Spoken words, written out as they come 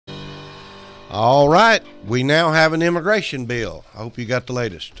All right, we now have an immigration bill. I hope you got the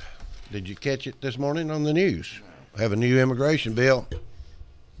latest. Did you catch it this morning on the news? We have a new immigration bill.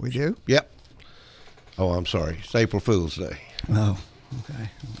 We do? Yep. Oh, I'm sorry. It's April Fool's Day. Oh,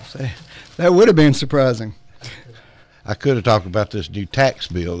 okay. That would have been surprising. I could have talked about this new tax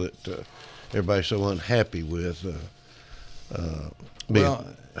bill that everybody's so unhappy with. Well,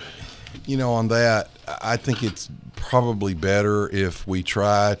 on that, I think it's probably better if we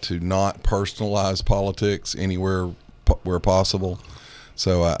try to not personalize politics anywhere where possible.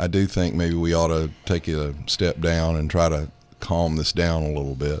 So I do think maybe we ought to take a step down and try to calm this down a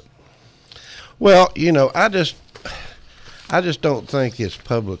little bit. Well, I just don't think it's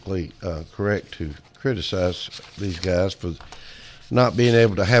publicly correct to criticize these guys for not being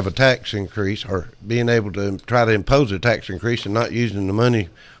able to have a tax increase, or being able to try to impose a tax increase and not using the money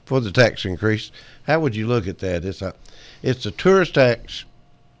for the tax increase. How would you look at that? It's a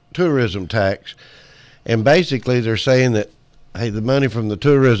tourism tax, and basically they're saying that, hey, the money from the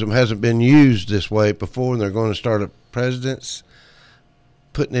tourism hasn't been used this way before, and they're going to start presidents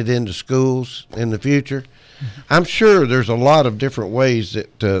putting it into schools in the future. Mm-hmm. I'm sure there's a lot of different ways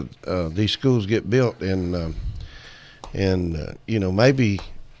that these schools get built, and maybe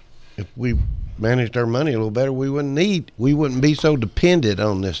if we managed our money a little better, we wouldn't be so dependent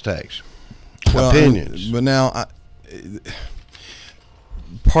on this tax. Opinions. But now,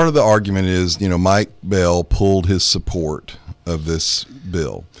 part of the argument is, Mike Bell pulled his support of this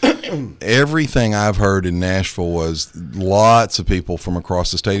bill. Everything I've heard in Nashville was lots of people from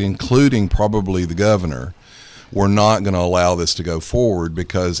across the state, including probably the governor, were not going to allow this to go forward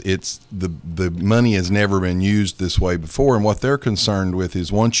because it's the money has never been used this way before. And what they're concerned with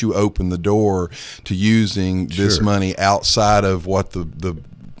is once you open the door to using this money outside of what the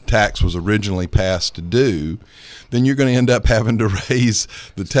tax was originally passed to do, then you're going to end up having to raise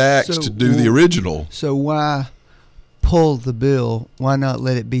the tax to do the original. So why pull the bill? Why not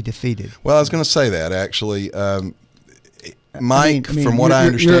let it be defeated? Well, I was going to say that actually. Mike, from what I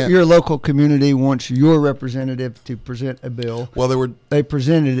understand, your local community wants your representative to present a bill. Well, they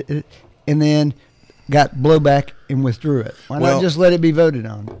presented it and then got blowback and withdrew it. Why not just let it be voted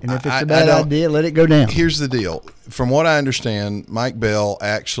on? And if it's a bad idea, let it go down. Here's the deal. From what I understand, Mike Bell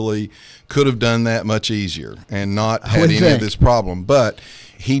actually could have done that much easier and not had any of this problem. But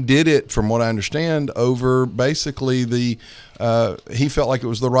he did it, from what I understand, over basically he felt like it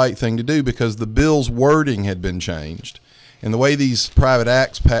was the right thing to do because the bill's wording had been changed. And the way these private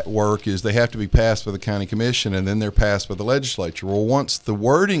acts work is they have to be passed by the county commission and then they're passed by the legislature. Well, once the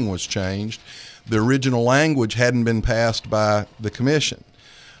wording was changed, the original language hadn't been passed by the commission.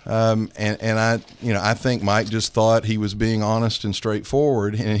 And I think Mike just thought he was being honest and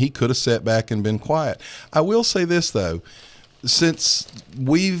straightforward, and he could have sat back and been quiet. I will say this, though. Since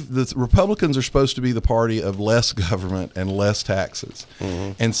the Republicans are supposed to be the party of less government and less taxes,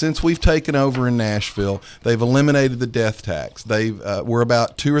 and since we've taken over in Nashville, they've eliminated the death tax. We're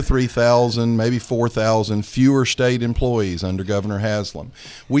about 2,000 or 3,000, maybe 4,000 fewer state employees under Governor Haslam.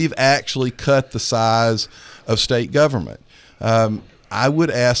 We've actually cut the size of state government. I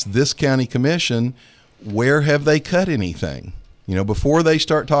would ask this county commission, where have they cut anything? Before they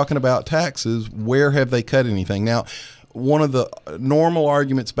start talking about taxes, where have they cut anything? Now, one of the normal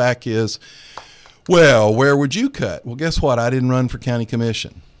arguments back is, well, where would you cut? Well, guess what? I didn't run for county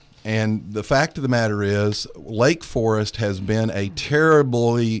commission. And the fact of the matter is, Lake Forest has been a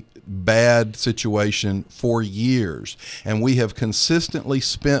terribly bad situation for years. And we have consistently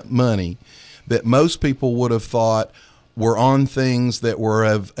spent money that most people would have thought were on things that were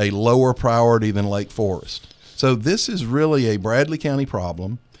of a lower priority than Lake Forest. So this is really a Bradley County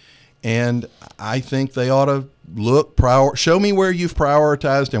problem. And I think they ought to show me where you've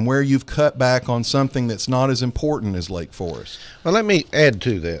prioritized and where you've cut back on something that's not as important as Lake Forest. Well, let me add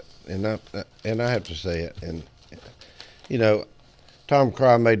to that, and I have to say it. And Tom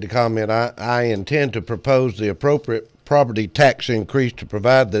Cry made the comment, I intend to propose the appropriate property tax increase to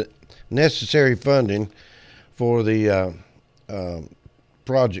provide the necessary funding for the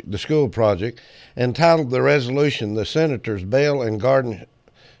school project, entitled the resolution, the Senators Bell and Garden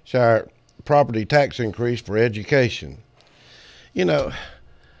Shire property tax increase for education.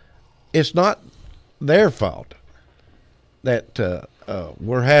 It's not their fault that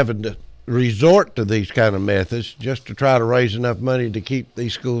we're having to resort to these kind of methods just to try to raise enough money to keep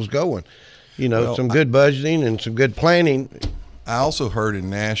these schools going. Some good budgeting and some good planning I also heard in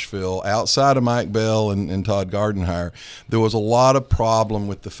Nashville, outside of Mike Bell and Todd Gardenhire, there was a lot of problem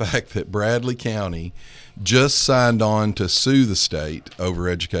with the fact that Bradley County just signed on to sue the state over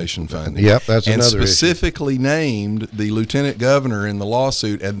education funding. Yep, that's and another specifically named the lieutenant governor in the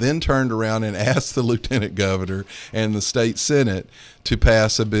lawsuit, and then turned around and asked the lieutenant governor and the state senate to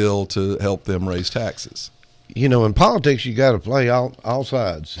pass a bill to help them raise taxes. You know, in politics, you got to play all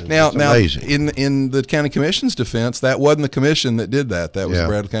sides. Now, in the county commission's defense, that wasn't the commission that did that. That was the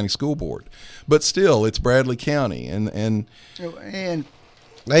Bradley County School Board. But still, it's Bradley County, and the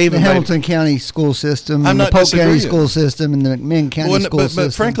Hamilton County school system, and the Polk County school system, and the McMinn County school system.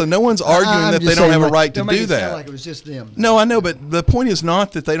 But frankly, no one's arguing that they don't have a right to do that. Sound like it was just them. No, I know, but the point is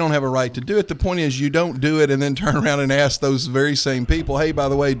not that they don't have a right to do it. The point is you don't do it and then turn around and ask those very same people, hey, by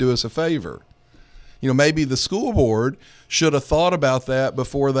the way, do us a favor. You know, maybe the school board should have thought about that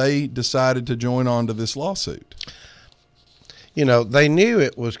before they decided to join on to this lawsuit. You know, they knew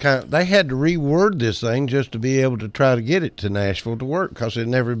it was they had to reword this thing just to be able to try to get it to Nashville to work, because it had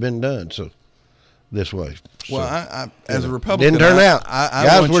never been done this way. Well, I as a Republican, didn't turn out.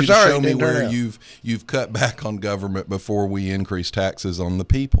 I want you to show me where you've cut back on government before we increase taxes on the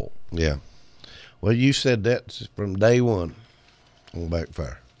people. Yeah. Well, you said that from day one on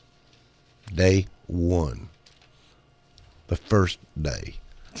Backfire. Day one. The first day.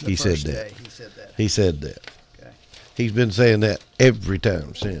 He said that. He said that. Okay. He's been saying that every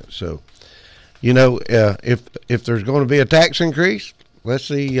time since. So, you know, if there's going to be a tax increase, let's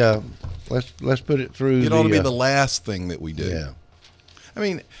see. Let's put it through. It ought to be the last thing that we do. Yeah. I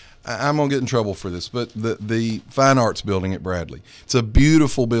mean, I'm going to get in trouble for this, but the Fine Arts building at Bradley, it's a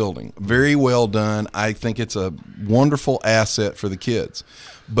beautiful building, very well done. I think it's a wonderful asset for the kids,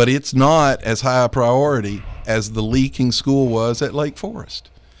 but it's not as high a priority as the leaking school was at Lake Forest.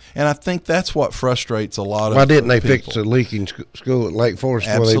 And I think that's what frustrates a lot of people. Why didn't they fix the leaking school at Lake Forest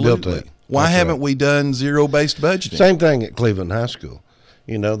before they built that? Why haven't we done zero-based budgeting? Same thing at Cleveland High School.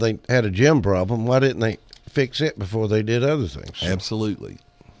 You know, they had a gym problem. Why didn't they fix it before they did other things? Absolutely.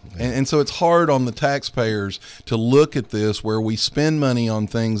 And so it's hard on the taxpayers to look at this where we spend money on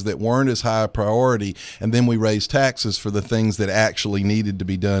things that weren't as high a priority, and then we raise taxes for the things that actually needed to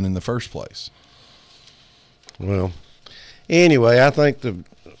be done in the first place. Well, anyway, I think the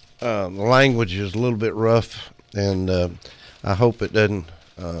language is a little bit rough, and I hope it doesn't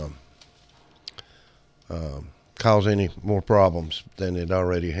cause any more problems than it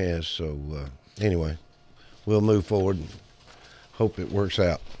already has. So anyway, we'll move forward and hope it works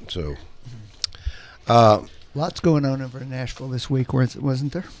out. So lots going on over in Nashville this week,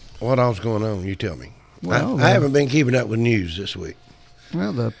 wasn't there? What else going on? You tell me. Well, I haven't been keeping up with news this week.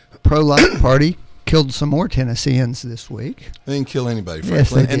 Well, the pro-life party killed some more Tennesseans this week. They didn't kill anybody,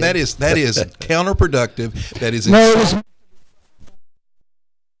 Franklin. Yes, and that is counterproductive. That is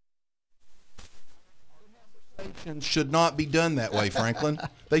should not be done that way, Franklin.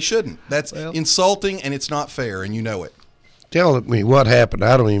 They shouldn't. That's insulting, and it's not fair, and you know it. Tell me what happened.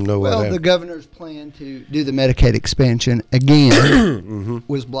 I don't even know what happened. Well, the governor's plan to do the Medicaid expansion again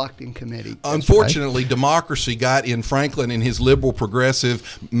was blocked in committee. Unfortunately, democracy got in Franklin in his liberal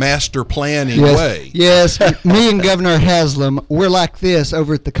progressive master planning way. Yes, me and Governor Haslam, we're like this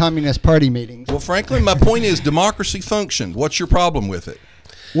over at the Communist Party meetings. Well, Franklin, my point is democracy functioned. What's your problem with it?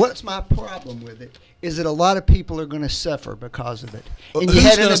 What's my problem with it is that a lot of people are going to suffer because of it. And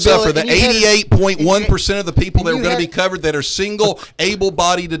who's going to suffer? The 88.1% of the people that are going to be covered that are single,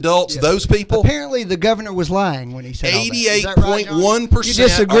 able-bodied adults, those people? Apparently the governor was lying when he said 88.1%. You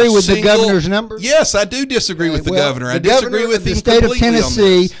disagree with the governor's numbers? Yes, I do disagree with the governor. I disagree with him the state of completely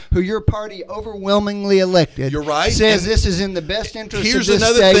Tennessee, who your party overwhelmingly elected, you're right, says this is in the best interest of this state. Here's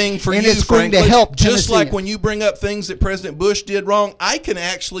another thing for you, it's going to help just Tennessee. Like when you bring up things that President Bush did wrong, I can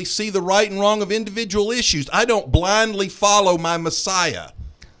actually see the right and wrong of individual issues. I don't blindly follow my messiah.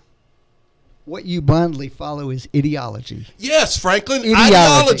 What you blindly follow is ideology. Yes, Franklin.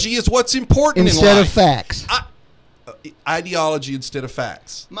 Ideology is what's important in life. Instead of facts. Ideology instead of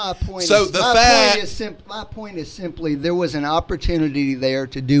facts. My point is simply there was an opportunity there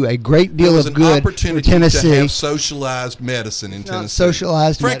to do a great deal of good for Tennessee. To have socialized medicine in Tennessee.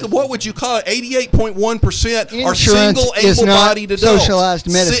 Socialized Franklin, medicine. what would you call it? 88.1% are Insurance single, able-bodied adults.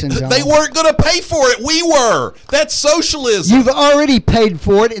 Socialized medicine, John. They weren't going to pay for it. We were. That's socialism. You've already paid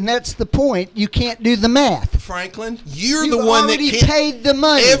for it, and that's the point. You can't do the math. Franklin, you're the one that can't. Paid the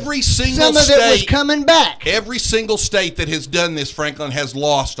money. Every single state. Some of it was coming back. Every single state that has done this, Franklin, has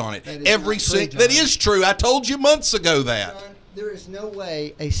lost on it. That is true. I told you months ago that. There is no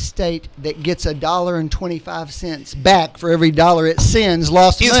way a state that gets $1.25 back for every dollar it sends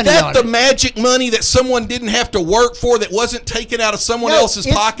lost money. Is that the magic money that someone didn't have to work for, that wasn't taken out of someone else's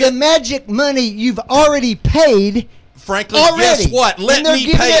pocket? The magic money you've already paid. Frankly, guess what? Let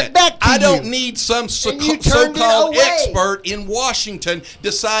me pay it. I don't need some so-called expert in Washington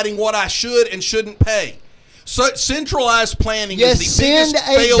deciding what I should and shouldn't pay. So centralized planning is the biggest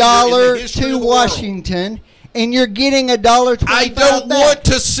failure in the history of the world. Washington, and you're getting $1.25 I don't want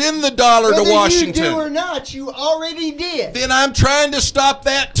to send the dollar to Washington. Whether you do or not, you already did. Then I'm trying to stop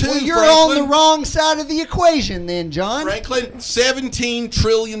that too, Well, you're Franklin. on the wrong side of the equation then, John. Franklin, $17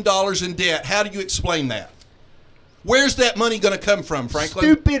 trillion in debt. How do you explain that? Where's that money going to come from, Franklin?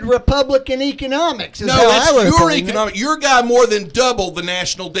 Stupid Republican economics. No, that's your economic. Your guy more than doubled the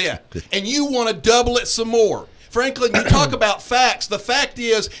national debt, and you want to double it some more. Franklin, you talk about facts. The fact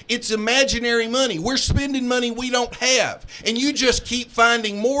is, it's imaginary money. We're spending money we don't have, and you just keep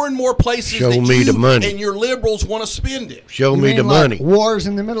finding more and more places that you and your liberals want to spend it. Show me the money. Wars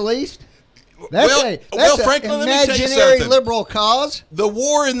in the Middle East? That's Franklin, let me tell you imaginary something. liberal cause. The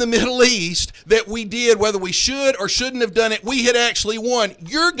war in the Middle East that we did, whether we should or shouldn't have done it, we had actually won.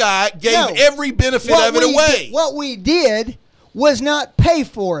 Your guy gave every benefit of it away. What we did was not pay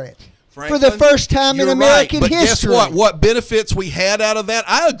for it. Franklin, for the first time in American history. Guess what? What benefits we had out of that?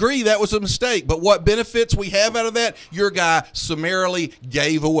 I agree that was a mistake. But what benefits we have out of that, your guy summarily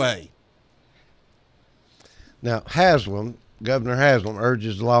gave away. Now, Governor Haslam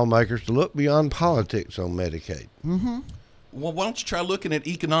urges lawmakers to look beyond politics on Medicaid. Mm-hmm. Well, why don't you try looking at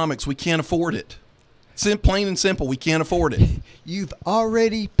economics? We can't afford it. Plain and simple, we can't afford it. You've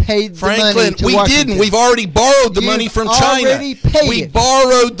already paid the money to Franklin, we Washington. didn't. We've already borrowed the money from China. Already paid we it.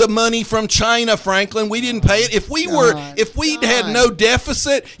 borrowed the money from China, Franklin. We didn't pay it. If we'd had no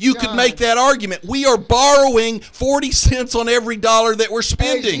deficit, you could make that argument. We are borrowing 40 cents on every dollar that we're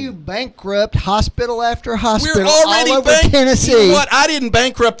spending. As you bankrupt hospital after hospital We're already all over Tennessee. You know what? I didn't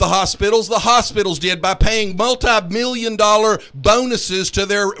bankrupt the hospitals. The hospitals did by paying multi-million-dollar bonuses to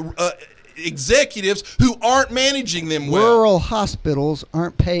their executives who aren't managing them well. Rural hospitals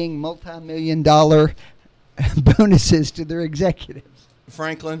aren't paying multi-million-dollar bonuses to their executives.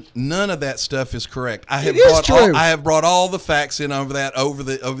 Franklin, none of that stuff is correct. I have brought all the facts in over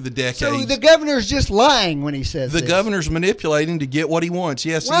the decades. So the governor's just lying when he says the governor's manipulating to get what he wants.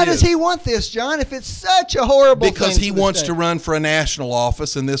 Yes, Why does he want this, John? If it's such a horrible thing because he wants to run for a national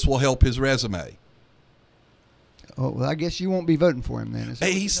office, and this will help his resume. Oh, well, I guess you won't be voting for him then.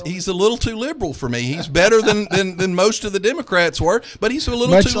 He's a little too liberal for me. He's better than most of the Democrats were, but he's a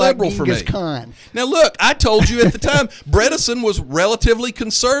little too liberal for me. Khan. Now, look, I told you at the time, Bredesen was relatively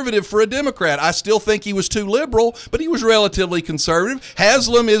conservative for a Democrat. I still think he was too liberal, but he was relatively conservative.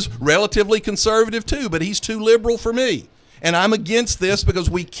 Haslam is relatively conservative too, but he's too liberal for me. And I'm against this because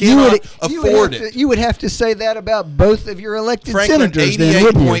we cannot afford it. You would have to say that about both of your elected senators.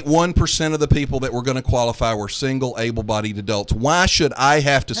 88.1% of the people that were going to qualify were single, able-bodied adults. Why should I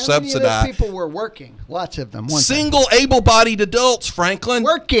have to subsidize? How many of those people were working? Lots of them. Single, able-bodied adults, Franklin.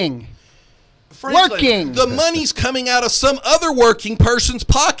 Working. The money's coming out of some other working person's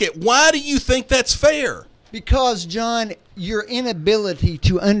pocket. Why do you think that's fair? Because, John, your inability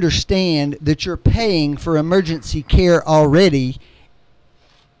to understand that you're paying for emergency care already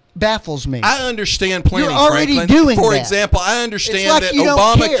baffles me. I understand planning, You're already Franklin. doing For that. example, I understand that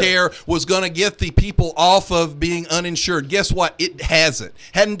Obamacare was going to get the people off of being uninsured. Guess what? It hasn't.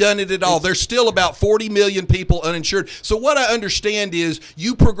 Hadn't done it at all. There's still about 40 million people uninsured. So what I understand is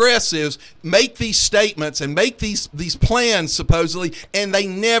you progressives make these statements and make these plans, supposedly, and they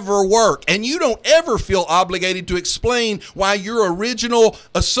never work. And you don't ever feel obligated to explain why your original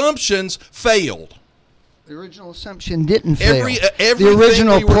assumptions failed. The original assumption didn't fail. The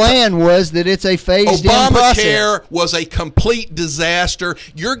original plan was that it's a phased-in process. Obamacare was a complete disaster.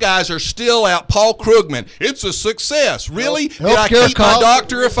 Your guys are still out. Paul Krugman, it's a success. Really? Did I keep my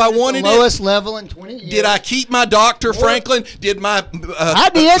doctor if I wanted it? Lowest level in 20 years. Did I keep my doctor, Franklin? Did my I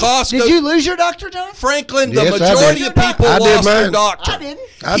did. cost Did you lose your doctor, John? Franklin, the majority of people lost their doctor.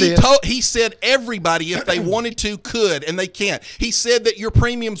 I didn't. He said everybody, if they wanted to, could, and they can't. He said that your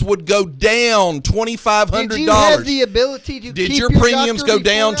premiums would go down $2,500. Did you have the ability to Did keep your premiums go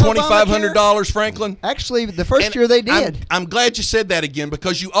down $2,500, Franklin? Actually, the first year they did. I'm glad you said that again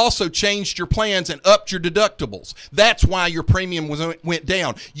because you also changed your plans and upped your deductibles. That's why your premium went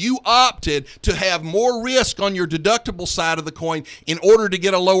down. You opted to have more risk on your deductible side of the coin in order to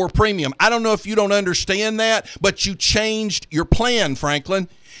get a lower premium. I don't know if you don't understand that, but you changed your plan, Franklin.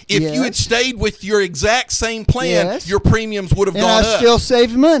 If you had stayed with your exact same plan, your premiums would have gone up. Still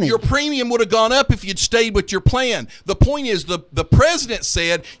saved money. Your premium would have gone up if you'd stayed with your plan. The point is, the president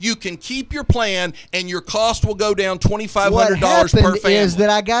said you can keep your plan and your cost will go down $2,500 per family. Is that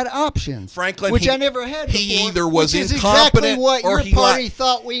I got options, Franklin, which I never had before. He either was exactly incompetent what or your party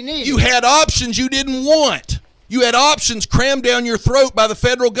thought we needed. You had options you didn't want. You had options crammed down your throat by the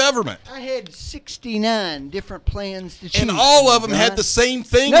federal government. I had 69 different plans to choose. And all of them had the same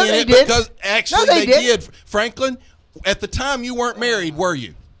thing in it because actually they did. Franklin, at the time you weren't married, were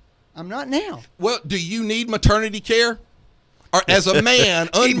you? I'm not now. Well, do you need maternity care? Or as a man,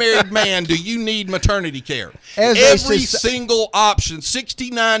 unmarried man, do you need maternity care? Every single option,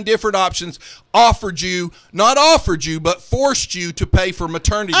 69 different options, not offered you, but forced you to pay for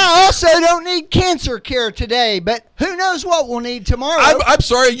maternity care. I also don't need cancer care today, but who knows what we'll need tomorrow. I'm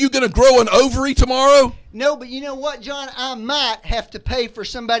sorry, are you going to grow an ovary tomorrow? No, but you know what, John? I might have to pay for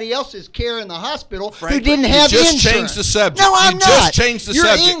somebody else's care in the hospital Franklin, who didn't have insurance. You just changed the subject. No, I'm not. You just changed the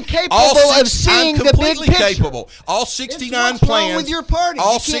subject. You're incapable of seeing the big picture. I'm completely capable. All 69 what's plans. wrong with your party?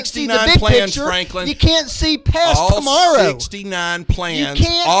 All you can't 69 see the big plans, picture. Franklin. You can't see past all tomorrow. 69 plans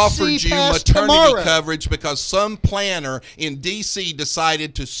can't offered see you past maternity tomorrow. coverage because some planner in D.C.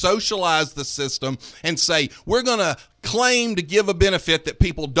 decided to socialize the system and say, we're going to claim to give a benefit that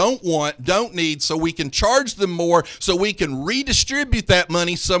people don't want, don't need, so we can charge them more so we can redistribute that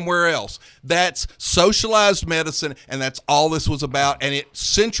money somewhere else. That's socialized medicine, and that's all this was about, and it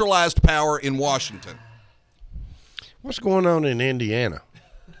centralized power in Washington. What's going on in Indiana?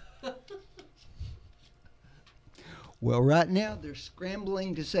 Well, right now they're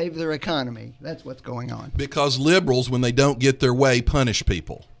scrambling to save their economy. That's what's going on. Because liberals, when they don't get their way, punish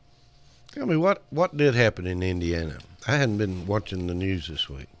people. Tell me, what did happen in Indiana? I hadn't been watching the news this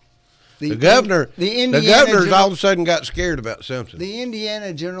week. The governor's all of a sudden got scared about something. The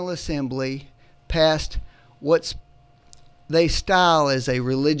Indiana General Assembly passed what they style as a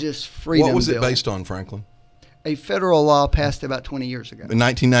religious freedom bill. What was it based on, Franklin? A federal law passed about 20 years ago. In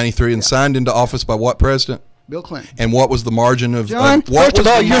 1993 and signed into office by what president? Bill Clinton. And what was the margin of... John, first of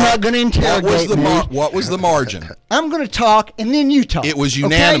all, you're not going to interrogate me. What was the margin? I'm going to talk, and then you talk. It was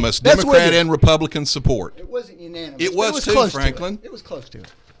unanimous, okay? Democrat and Republican support. It wasn't unanimous. It was too, Franklin. It was close to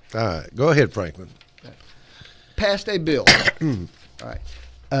it. All right. Go ahead, Franklin. Okay. Passed a bill. All right.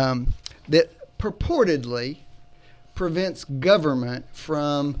 That purportedly prevents government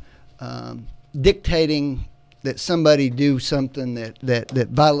from dictating that somebody do something that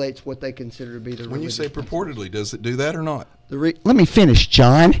violates what they consider to be the religion. When you say purportedly, does it do that or not? Let me finish,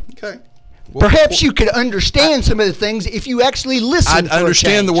 John. Okay. Well, perhaps you could understand some of the things if you actually listen. I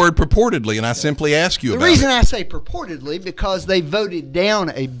understand the word purportedly, and I simply ask you about it. The reason I say purportedly, because they voted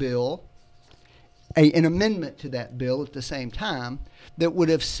down a bill, an amendment to that bill at the same time, that would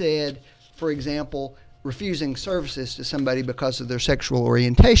have said, for example, refusing services to somebody because of their sexual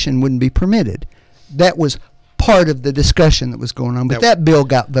orientation wouldn't be permitted. That was part of the discussion that was going on, but that bill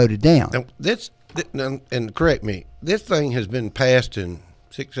got voted down. Now, and correct me, this thing has been passed in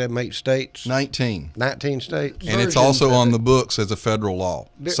 6, 7, 8 states? 19 states? And it's also on the books as a federal law,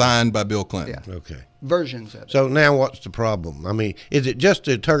 signed by Bill Clinton. Yeah. Okay. Versions of it. So now what's the problem? I mean, is it just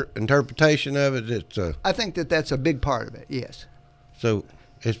the interpretation of it? I think that's a big part of it, yes. So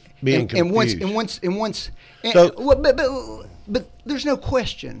it's being confused. But there's no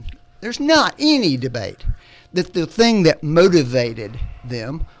question. There's not any debate that the thing that motivated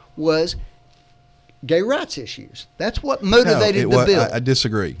them was gay rights issues. That's what motivated the bill. I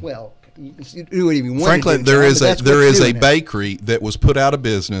disagree. Well, you can do what you want. Franklin, there is a bakery that was put out of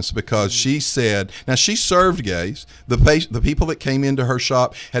business because she said, now she served gays. The people that came into her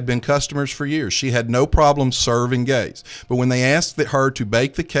shop had been customers for years. She had no problem serving gays. But when they asked her to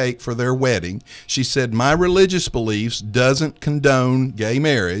bake the cake for their wedding, she said, my religious beliefs doesn't condone gay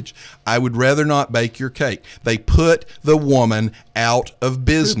marriage. I would rather not bake your cake. They put the woman out of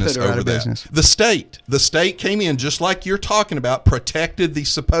business over that. The state came in, just like you're talking about, protected the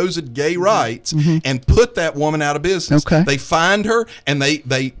supposed gay rights and put that woman out of business. Okay. They fined her and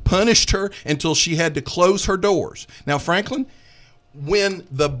they punished her until she had to close her doors. Now, Franklin, when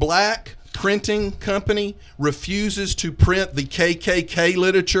the black printing company refuses to print the KKK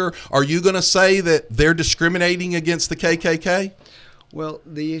literature, are you going to say that they're discriminating against the KKK? Well,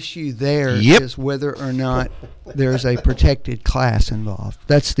 the issue there is whether or not there's a protected class involved.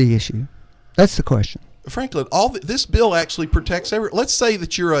 That's the issue. That's the question. Franklin, this bill actually protects everyone. Let's say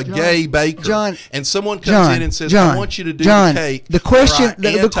that you're a gay baker, and someone comes in and says, "I want you to do the cake." The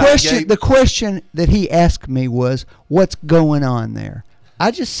question that he asked me was, "What's going on there?" I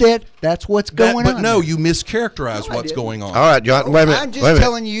just said that's what's going on. But no, you mischaracterize what's going on. All right, John. Wait a minute. I'm just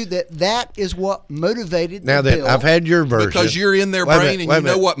telling you that is what motivated now the that bill. I've had your version. Because you're in their brain and you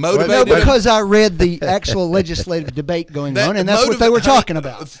know what motivated No, because I read the actual legislative debate going on, and that's what they were talking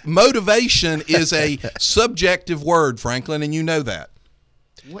about. Motivation is a subjective word, Franklin, and you know that.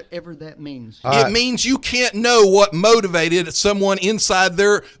 Whatever that means. It means you can't know what motivated someone inside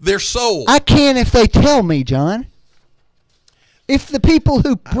their soul. I can if they tell me, John. If the people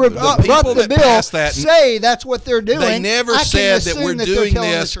who brought the bill say that's what they're doing, they never said that we're doing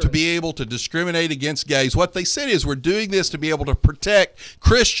this to be able to discriminate against gays. What they said is we're doing this to be able to protect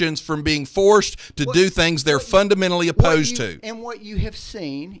Christians from being forced to do things they're fundamentally opposed to. And what you have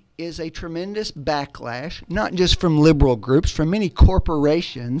seen is a tremendous backlash, not just from liberal groups, from many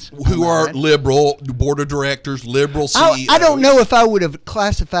corporations who are liberal, board of directors, liberal CEOs. I don't know if I would have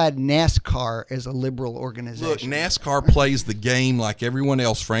classified NASCAR as a liberal organization. Look, NASCAR plays the game like everyone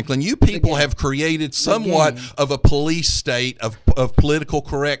else, Franklin. You people have created somewhat of a police state of political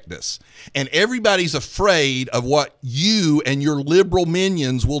correctness. And everybody's afraid of what you and your liberal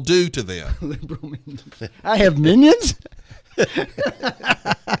minions will do to them. Liberal minions. I have minions?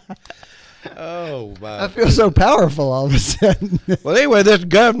 Oh, my. I feel so powerful all of a sudden. Well, anyway, this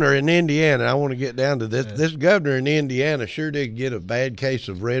governor in Indiana, I want to get down to this. This governor in Indiana sure did get a bad case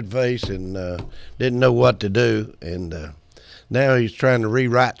of red face and didn't know what to do. And now he's trying to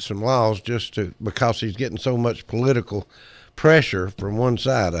rewrite some laws because he's getting so much political pressure from one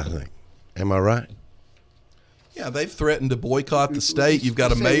side, I think. Am I right? Yeah, they've threatened to boycott the state. You've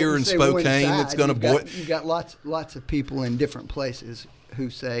got a mayor in Spokane that's going to boycott. You've got lots of people in different places who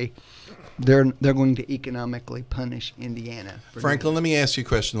say they're going to economically punish Indiana. Franklin, let me ask you a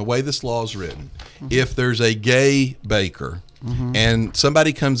question. The way this law is written, if there's a gay baker and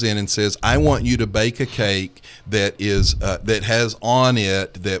somebody comes in and says, "I want you to bake a cake that is that has on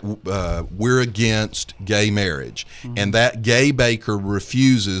it that we're against gay marriage," and that gay baker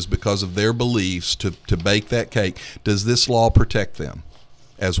refuses because of their beliefs to bake that cake, does this law protect them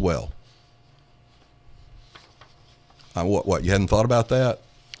as well? What? You hadn't thought about that?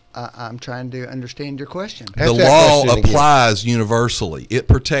 I'm trying to understand your question. The law applies universally. It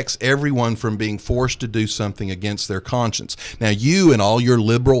protects everyone from being forced to do something against their conscience. Now, you and all your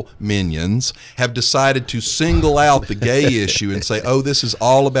liberal minions have decided to single out the gay issue and say, oh, this is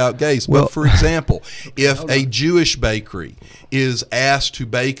all about gays. Well, but for example, if a Jewish bakery is asked to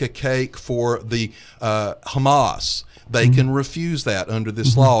bake a cake for the Hamas, they can refuse that under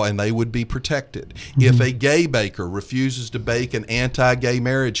this law, and they would be protected. If a gay baker refuses to bake an anti-gay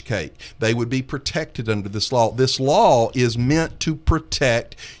marriage cake, they would be protected under this law. This law is meant to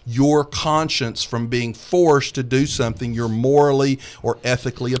protect your conscience from being forced to do something you're morally or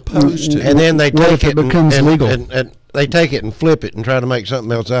ethically opposed to. And then they take it becomes legal. And they take it and flip it and try to make something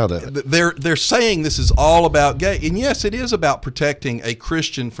else out of it. They're saying this is all about gay, and yes, it is about protecting a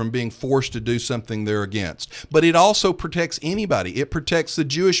Christian from being forced to do something they're against. But it also protects anybody. It protects the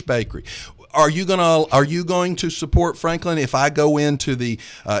Jewish bakery. Are you going to support, Franklin, if I go into the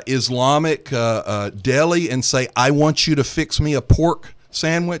Islamic deli and say, I want you to fix me a pork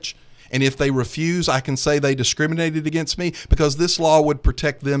sandwich? And if they refuse, I can say they discriminated against me, because this law would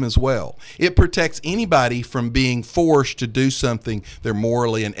protect them as well. It protects anybody from being forced to do something they're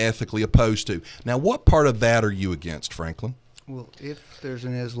morally and ethically opposed to. Now, what part of that are you against, Franklin? Well, if there's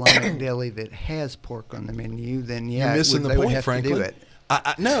an Islamic deli that has pork on the menu, then yeah, you're missing the point, have Franklin. to do it.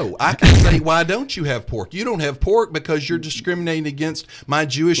 No, I can say, why don't you have pork? You don't have pork because you're discriminating against my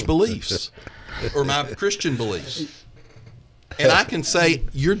Jewish beliefs or my Christian beliefs. And I can say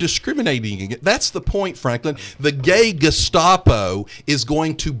you're discriminating against. That's the point, Franklin. The gay Gestapo is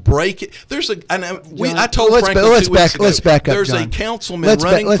going to break it. I told Franklin 2 weeks ago, let's back up, there's John. a councilman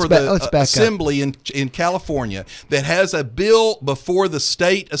running for the assembly in California that has a bill before the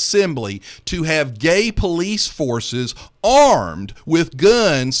state assembly to have gay police forces armed with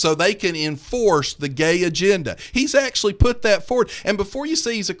guns so they can enforce the gay agenda. He's actually put that forward. And before you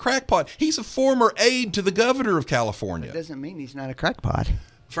say he's a crackpot, he's a former aide to the governor of California. That doesn't mean he's not a crackpot.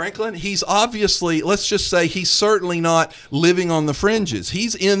 Franklin, he's obviously, let's just say he's certainly not living on the fringes.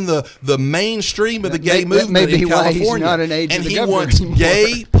 He's in the mainstream of the gay movement in California. He's not an aide and to the he governor wants anymore.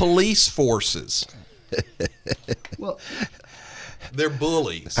 gay police forces. Well, they're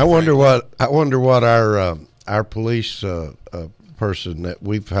bullies. I wonder what our police person that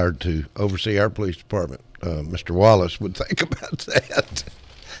we've hired to oversee our police department, Mr. Wallace, would think about that.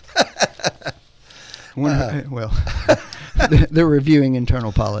 well, they're reviewing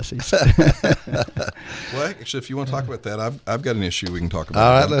internal policies. Well, actually, if you want to talk about that, I've got an issue we can talk about.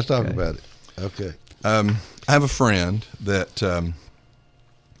 All right, let's talk about it. Okay. I have a friend that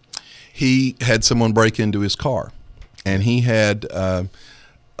he had someone break into his car, and he had a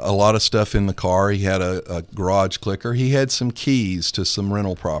lot of stuff in the car. He had a garage clicker. He had some keys to some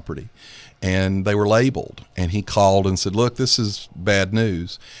rental property, and they were labeled. And he called and said, "Look, this is bad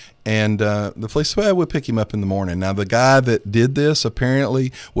news." And the police said, "Well, we'll pick him up in the morning." Now, the guy that did this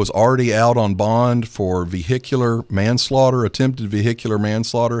apparently was already out on bond for vehicular manslaughter, attempted vehicular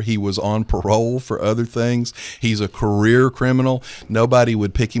manslaughter. He was on parole for other things. He's a career criminal. Nobody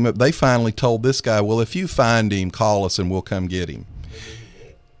would pick him up. They finally told this guy, "Well, if you find him, call us and we'll come get him."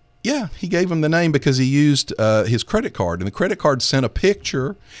 Yeah, he gave him the name because he used his credit card, and the credit card sent a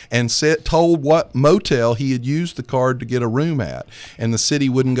picture and told what motel he had used the card to get a room at, and the city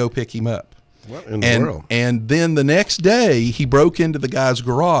wouldn't go pick him up. What in the world? And then the next day, he broke into the guy's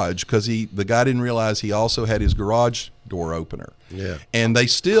garage because the guy didn't realize he also had his garage door opener. Yeah. And they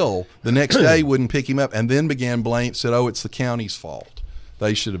still, the next day, wouldn't pick him up, and then began blame, said, "Oh, it's the county's fault.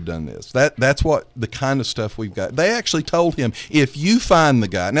 They should have done this." That's what the kind of stuff we've got. They actually told him, if you find the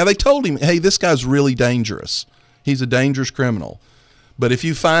guy, now they told him, "Hey, this guy's really dangerous. He's a dangerous criminal. But if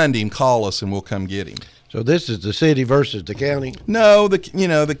you find him, call us and we'll come get him." So this is the city versus the county? No, the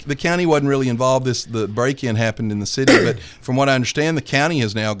county wasn't really involved. The break-in happened in the city, but from what I understand, the county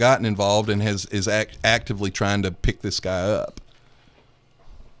has now gotten involved and is actively trying to pick this guy up.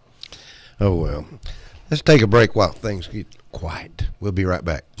 Oh, well. Let's take a break while things get quiet. We'll be right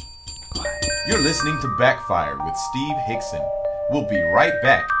back. You're listening to Backfire with Steve Hickson. We'll be right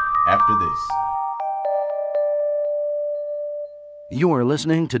back after this. You are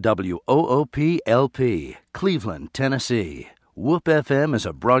listening to WOOP-LP, Cleveland, Tennessee. WOOP FM is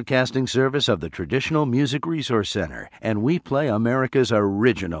a broadcasting service of the Traditional Music Resource Center, and we play America's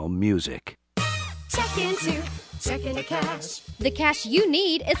original music. Check into cash. The cash you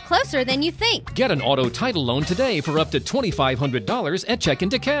need is closer than you think. Get an auto title loan today for up to $2,500 at Check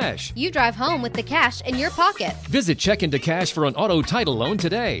Into Cash. You drive home with the cash in your pocket. Visit Check Into Cash for an auto title loan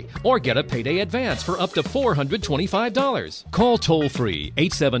today, or get a payday advance for up to $425. Call toll-free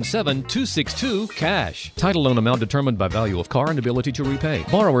 877-262-CASH. Title loan amount determined by value of car and ability to repay.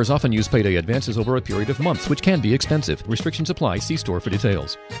 Borrowers often use payday advances over a period of months, which can be expensive. Restrictions apply. See store for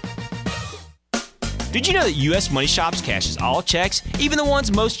details. Did you know that U.S. Money Shops cashes all checks, even the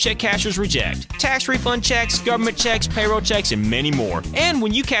ones most check cashers reject? Tax refund checks, government checks, payroll checks, and many more. And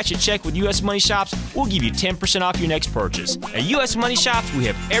when you cash a check with U.S. Money Shops, we'll give you 10% off your next purchase. At U.S. Money Shops, we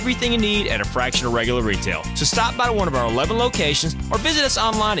have everything you need at a fraction of regular retail. So stop by one of our 11 locations or visit us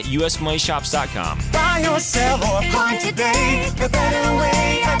online at usmoneyshops.com. Buy or sell or coin today, the better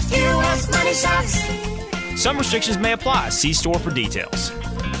way at U.S. Money Shops. Some restrictions may apply. See store for details.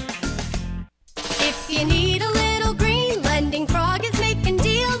 If you need a little green, Lending Frog is making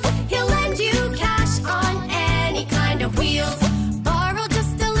deals. He'll lend you cash on any kind of wheels. Borrow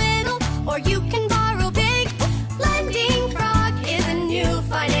just a little, or you can borrow big. Lending Frog is a new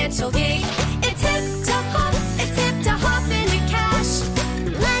financial gig. It's hip to hop into cash.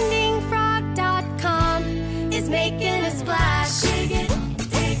 LendingFrog.com is making a splash. Dig it,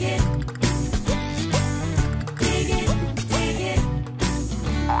 dig it. Dig it, dig it.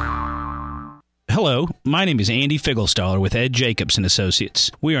 Hello, my name is Andy Figglestaller with Ed Jacobs & Associates.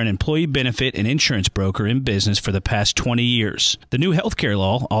 We are an employee benefit and insurance broker in business for the past 20 years. The new healthcare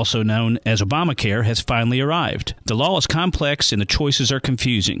law, also known as Obamacare, has finally arrived. The law is complex and the choices are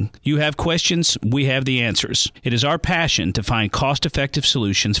confusing. You have questions, we have the answers. It is our passion to find cost-effective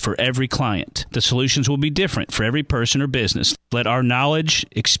solutions for every client. The solutions will be different for every person or business. Let our knowledge,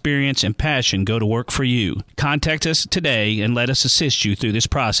 experience, and passion go to work for you. Contact us today and let us assist you through this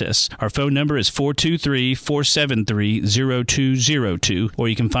process. Our phone number is 423-473-0202, or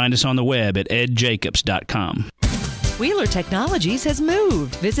you can find us on the web at edjacobs.com. Wheeler Technologies has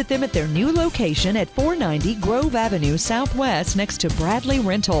moved. Visit them at their new location at 490 Grove Avenue Southwest next to Bradley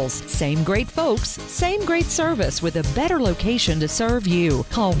Rentals. Same great folks, same great service with a better location to serve you.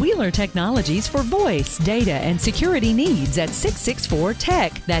 Call Wheeler Technologies for voice, data, and security needs at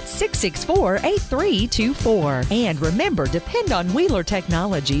 664-TECH. That's 664-8324. And remember, depend on Wheeler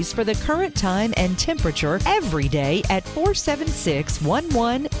Technologies for the current time and temperature every day at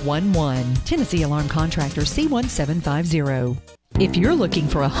 476-1111. Tennessee Alarm Contractor C1750. If you're looking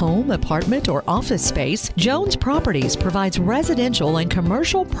for a home, apartment, or office space, Jones Properties provides residential and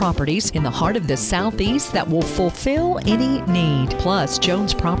commercial properties in the heart of the Southeast that will fulfill any need. Plus,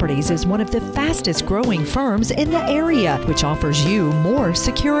 Jones Properties is one of the fastest growing firms in the area, which offers you more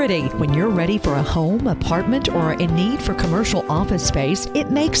security. When you're ready for a home, apartment, or in need for commercial office space,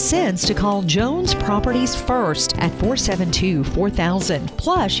 it makes sense to call Jones Properties first at 472-4000.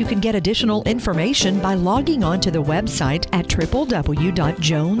 Plus, you can get additional information by logging on to the website at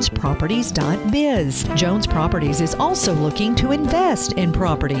www.jonesproperties.biz. Jones Properties is also looking to invest in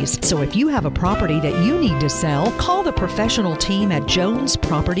properties. So if you have a property that you need to sell, call the professional team at Jones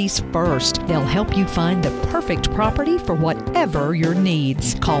Properties first. They'll help you find the perfect property for whatever your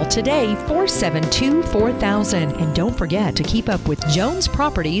needs. Call today 472-4000. And don't forget to keep up with Jones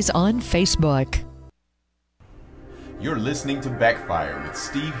Properties on Facebook. You're listening to Backfire with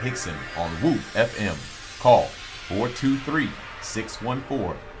Steve Hickson on Whoop FM. Call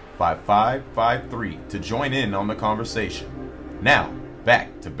 423-614-5553 to join in on the conversation. Now,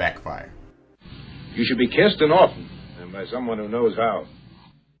 back to Backfire. You should be kissed and often, and by someone who knows how.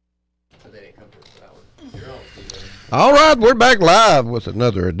 All right, we're back live with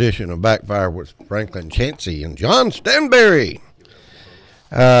another edition of Backfire with Franklin Chancey and John Stanberry.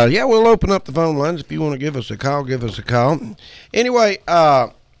 Yeah, we'll open up the phone lines. If you want to give us a call, give us a call. Anyway,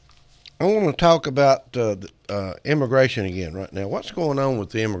 I want to talk about immigration again right now. What's going on with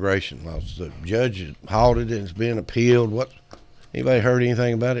the immigration laws? The judge halted it. It's being appealed. Anybody heard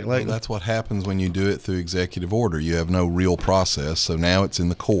anything about it lately? Well, that's what happens when you do it through executive order. You have no real process, so now it's in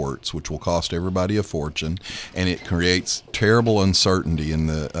the courts, which will cost everybody a fortune, and it creates terrible uncertainty in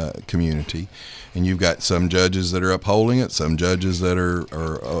the community. And you've got some judges that are upholding it, some judges that are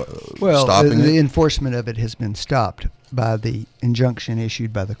stopping it. The enforcement of it has been stopped by the injunction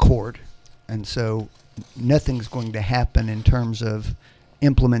issued by the court, and so nothing's going to happen in terms of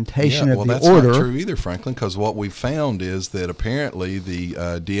implementation of the order. Well, that's not true either, Franklin, because what we've found is that apparently the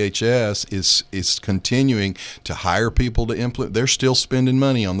DHS is continuing to hire people to implement. They're still spending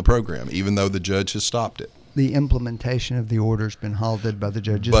money on the program, even though the judge has stopped it. The implementation of the order has been halted by the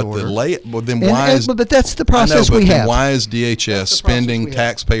judge's order. But that's the process we have. Why is DHS spending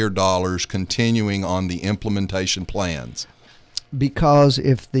taxpayer dollars continuing on the implementation plans? Because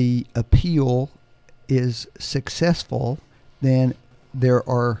if the appeal is successful, then there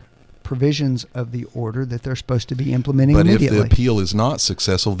are provisions of the order that they're supposed to be implementing immediately. But if the appeal is not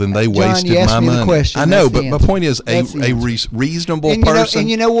successful, then they John, wasted my money. Question. I know, That's but my point is a reasonable person. And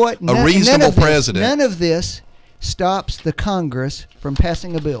you know what? A reasonable president. None of this stops the Congress from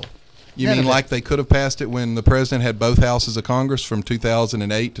passing a bill. You mean like they could have passed it when the president had both houses of Congress from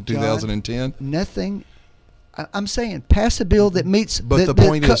 2008 to 2010? Nothing. I'm saying pass a bill that meets the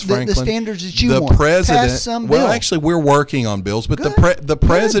point is, Franklin, the standards that you want. The president, pass some bill. Well, actually, we're working on bills, but the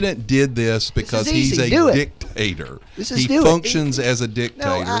president did this because he's a dictator. He functions as a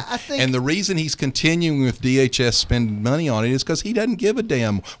dictator. And the reason he's continuing with DHS spending money on it is because he doesn't give a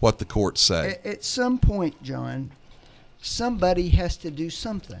damn what the courts say. At some point, John, somebody has to do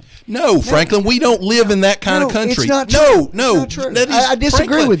something. No, Franklin, we don't live in that kind of country. It's not true. No, it's not true. I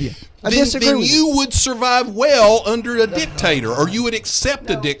disagree with you. Then you would survive well under a dictator, or you would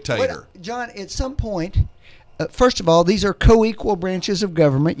accept a dictator. John, at some point, first of all, these are co-equal branches of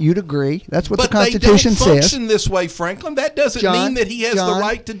government. You'd agree. That's what the Constitution says. But they don't function this way, Franklin. That doesn't mean that he has the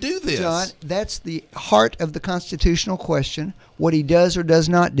right to do this. John, that's the heart of the constitutional question, what he does or does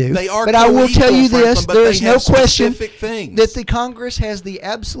not do. They are but I will tell you this, Franklin, there is no question things. that the Congress has the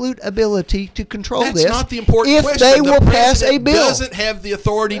absolute ability to control this. That's not the important if question. They will pass a bill. Doesn't have the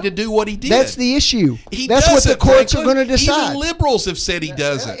authority to do what he did. That's the issue. That's what the courts are going to decide. Even liberals have said he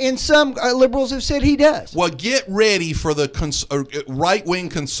doesn't. And some liberals have said he does. Well, get ready for the right-wing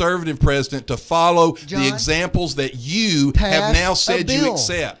conservative president to follow the examples that you have now said you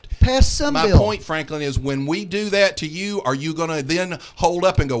accept. Pass some bill. My point, Franklin, is when we do that to you, are you going to then hold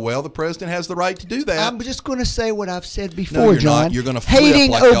up and go, well, the president has the right to do that? I'm just going to say what I've said before, no, you're John. Not. You're going to flip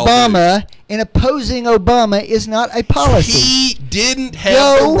hating like Obama and opposing Obama is not a policy. He didn't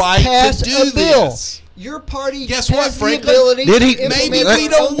have the right to do this. Your party has the ability to maybe we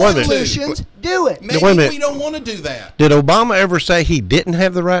don't want to do it. Maybe we don't want to do that. Did Obama ever say he didn't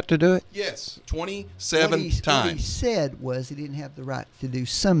have the right to do it? Yes, 27 times. What he said was he didn't have the right to do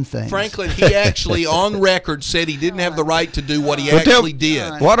some things. Franklin, he actually on record said he didn't have the right to do what he actually did.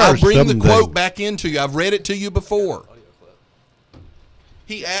 I'll bring the quote back into you. I've read it to you before.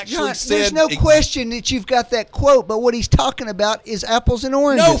 He actually said... There's no question that you've got that quote, but what he's talking about is apples and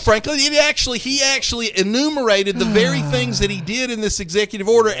oranges. No, Franklin, he actually enumerated the very things that he did in this executive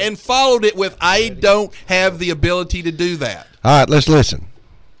order and followed it with, I don't have the ability to do that. All right, let's listen.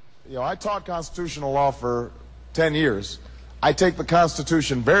 I taught constitutional law for 10 years. I take the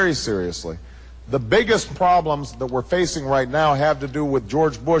Constitution very seriously. The biggest problems that we're facing right now have to do with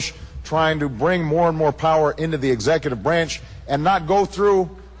George Bush trying to bring more and more power into the executive branch and not go through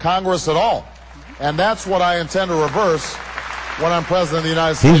Congress at all. And that's what I intend to reverse when I'm president of the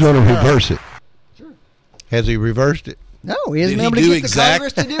United States. He's going to reverse it. Sure. Has he reversed it? No, he hasn't Did been able he to do get the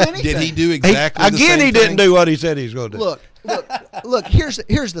Congress to do anything. Did he do exactly the Again, same he didn't thing? do what he said he was going to do. Look.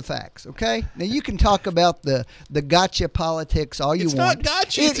 Here's the facts. Okay, now you can talk about the gotcha politics all you It's want. not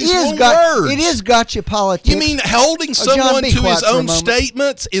gotcha. It It's his is own words. It is gotcha politics. You mean holding John, someone be to quiet his for a own moment.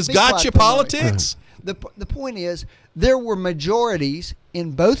 statements is Be quiet gotcha for a moment. politics? The point is there were majorities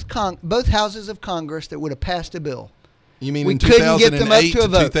in both houses of Congress that would have passed a bill. You mean We in couldn't get them up 2008 to a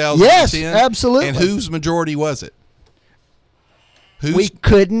vote. 2010? Yes, absolutely. And whose majority was it? We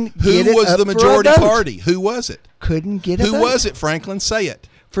couldn't get it Who was up the for a majority vote. party? Who was it? Couldn't get it. Who was it, Franklin? Say it.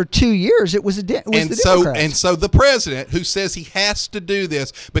 For 2 years, it was the Democrats. And so the president, who says he has to do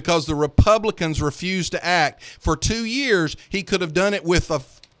this because the Republicans refuse to act, for 2 years he could have done it with a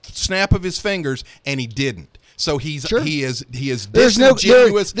snap of his fingers, and he didn't. So he is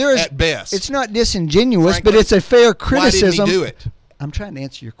disingenuous at best. It's not disingenuous, Franklin, but it's a fair criticism. Why didn't he do it? I'm trying to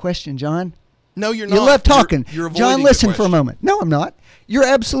answer your question, John. No, you're not. You left talking. You're avoiding John, the listen for a question. moment. No, I'm not. You're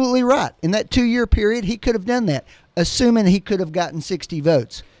absolutely right. In that 2 year period, he could have done that, assuming he could have gotten 60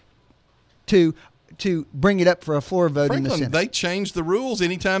 votes to bring it up for a floor vote in the Franklin, Senate. they changed the rules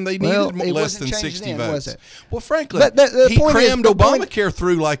anytime they needed it less wasn't than changed 60 then, votes. was it? Well, Franklin, The he point is- crammed the point- Obamacare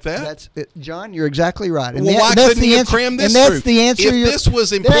through like that. John, you're exactly right. And Well, why that's couldn't the he have answer, crammed this and that's through? the answer. If this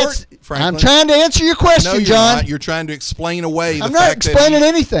was important, Franklin, I'm trying to answer your question, no, you're John. not. You're trying to explain away the I'm fact not explaining that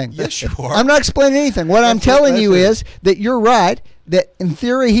anything. Yes, you are. I'm not explaining anything. What I'm telling you is that you're right. That in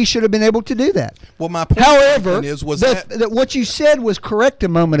theory he should have been able to do that. Well, my point, however, is that what you said was correct a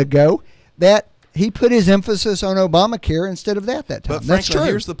moment ago. That he put his emphasis on Obamacare instead of that time. But That's Franklin, true.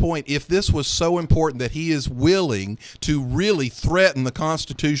 here's the point. If this was so important that he is willing to really threaten the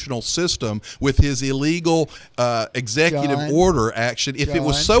constitutional system with his illegal executive John, order action, if it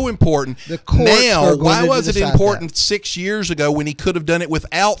was John, so important, the courts now are going why to was it decide important 6 years ago when he could have done it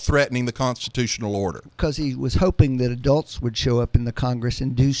without threatening the constitutional order? Because he was hoping that adults would show up in the Congress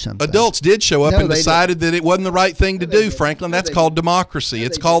and do something. Adults did show up No, and they decided that it wasn't the right thing to No, they do, didn't. Franklin. No, That's they called didn't. democracy. No,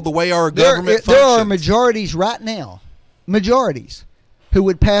 It's they called the way our There government are functions. majorities right now, majorities, who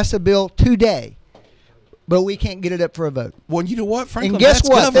would pass a bill today, but we can't get it up for a vote. Well, you know what, Franklin? And guess that's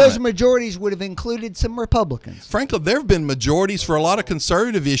what? Those government. majorities would have included some Republicans. Franklin, there have been majorities for a lot of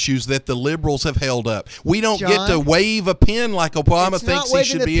conservative issues that the liberals have held up. We don't get to John, wave a pen like Obama it's thinks not he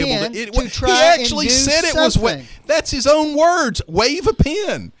should waving be a able pen to. to He try and actually do said it was. something. That's his own words. Wave a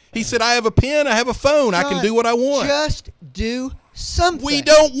pen. He said, "I have a pen. I have a phone. I can John, do what I want." Just do something. We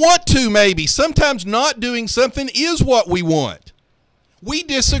don't want to. Maybe sometimes not doing something is what we want. We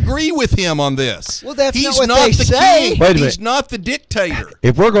disagree with him on this. Well, that's He's not what not they the say. king. Wait a He's minute. not the dictator.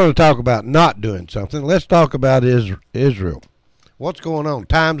 If we're going to talk about not doing something, let's talk about Israel. What's going on?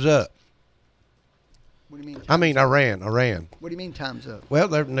 Time's up. What do you mean? I mean, Iran. What do you mean time's up? Well,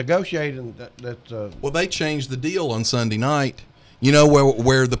 they're negotiating Well, they changed the deal on Sunday night. You know,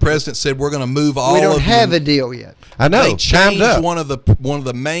 where the president said we're going to move all. We don't of have the, a deal yet. I know. They Time's changed up. one of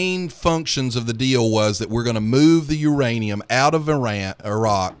the main functions of the deal was that we're going to move the uranium out of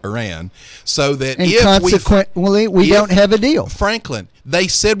Iran, so that And if consequently, we if- don't have a deal. Franklin, they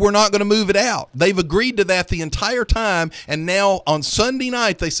said we're not going to move it out. They've agreed to that the entire time, and now on Sunday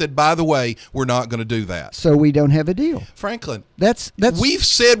night they said, by the way, we're not going to do that. So we don't have a deal. Franklin, That's we've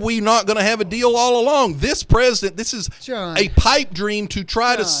said we're not going to have a deal all along. This president, this is John. a pipe dream to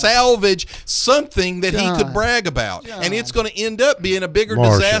try to salvage something that he could John. brag about, John. and it's going to end up being a bigger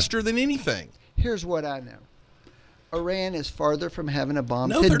Marcia. disaster than anything. Here's what I know. Iran is farther from having a bomb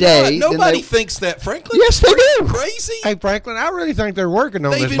No, today. they're not. than Nobody they- thinks that, Franklin. Yes, they Are you do. crazy? Hey, Franklin, I really think they're working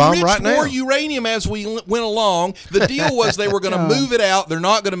on They've this bomb enriched right now. more uranium as we went along. The deal was they were going to John. move it out. They're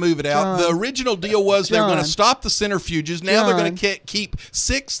not going to move it out. John. The original deal was they were going to John. stop the centrifuges. Now they're going John. to keep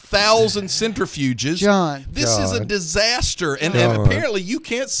 6,000 centrifuges. John. This is a John. disaster, and John. apparently you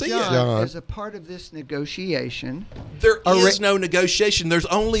can't see John, it. John. as a part of this negotiation, There Ira- is no negotiation. There's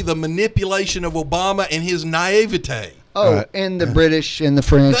only the manipulation of Obama and his naivete. Oh, and the British and the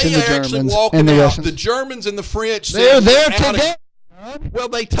French They and the are actually Germans walking and the out. Russians. The Germans and the French. They're said, there "We're out of- today. Well,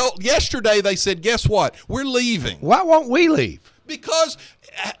 they told yesterday. They said, "Guess what? We're leaving." Why won't we leave? Because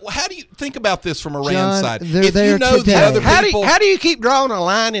how do you think about this from Iran's John, side? they're If there you know today. the other How people, do you keep drawing a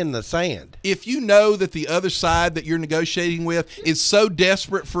line in the sand? if you know that the other side that you're negotiating with is so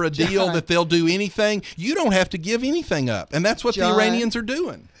desperate for a deal John. that they'll do anything, you don't have to give anything up, and that's what John. the Iranians are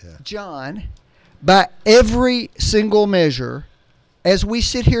doing. John, by every single measure, as we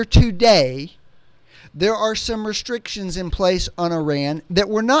sit here today, there are some restrictions in place on Iran that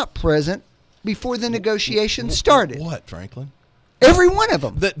were not present before the negotiations started. What, Franklin? Every one of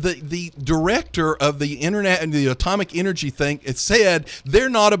them. The director of the internet and the atomic energy thing, it said they're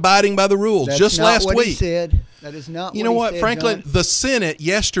not abiding by the rules. That's just not last what week. He said. That is not. You know what, he said, Franklin? John. The Senate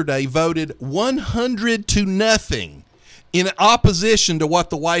yesterday voted 100-0 in opposition to what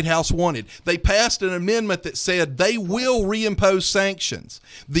the White House wanted. They passed an amendment that said they will reimpose sanctions.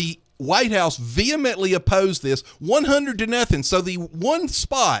 The White House vehemently opposed this 100-0. So the one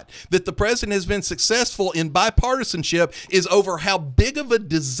spot that the president has been successful in bipartisanship is over how big of a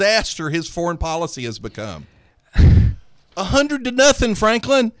disaster his foreign policy has become. 100-0,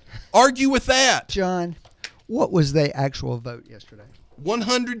 Franklin. Argue with that. John, what was the actual vote yesterday?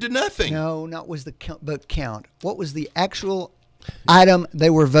 100-0. No, not was the vote count. What was the actual item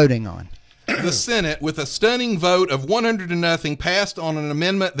they were voting on? The Senate, with a stunning vote of 100-0, passed on an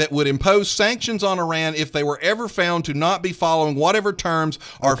amendment that would impose sanctions on Iran if they were ever found to not be following whatever terms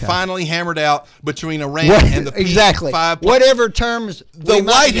are finally hammered out between Iran and the exactly. P5. Whatever terms. The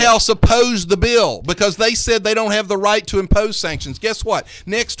White House opposed the bill because they said they don't have the right to impose sanctions. Guess what?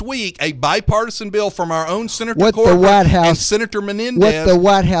 Next week, a bipartisan bill from our own Senator Corbett and Senator Menendez. What the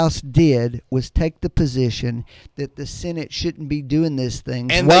White House did was take the position that the Senate shouldn't be doing this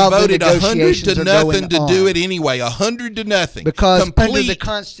thing. And they voted 100-0 to do it anyway. 100-0. Because under the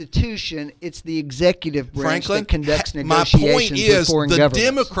Constitution, it's the executive branch that conducts negotiations with foreign governments. The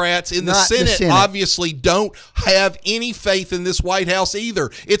Democrats in the Senate obviously don't have any faith in this White House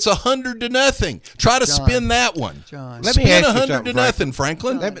either. It's 100-0. Try to spin that one. John, let me spin 100-0,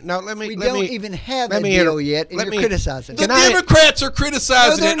 Franklin. We don't even have a deal yet, and you're criticizing it. The Democrats are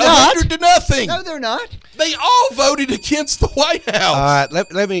criticizing it 100-0. No, they're not. They all voted against the White House. All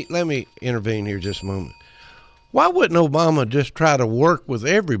right, let me intervene here just a moment. Why wouldn't Obama just try to work with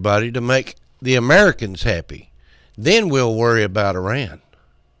everybody to make the Americans happy? Then we'll worry about Iran.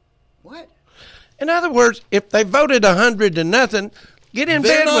 What? In other words, if they voted 100-0, get in bed with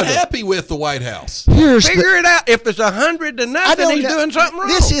They're not it. happy with the White House. Figure it out. If it's 100-0, he's doing something wrong.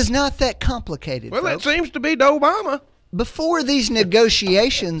 This is not that complicated. Well, folks. it seems to be to Obama. Before these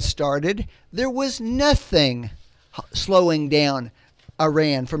negotiations started, there was nothing slowing down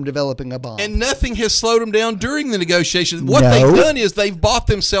Iran from developing a bomb. And nothing has slowed them down during the negotiations. What they've done is they've bought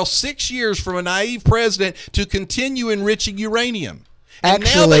themselves 6 years from a naive president to continue enriching uranium. And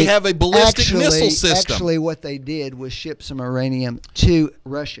now they have a ballistic missile system. Actually, what they did was ship some uranium to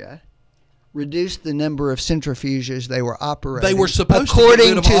Russia, reduce the number of centrifuges they were operating. They were supposed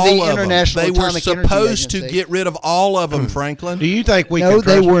according to get rid of all the of International them. They were Atomic Energy supposed to Agency. get rid of all of them, Franklin. Do you think we No,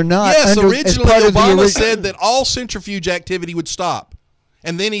 they were not. Yes, under, originally as part Obama of the said that all centrifuge activity would stop.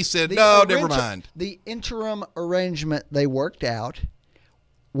 And then he said, never mind. The interim arrangement they worked out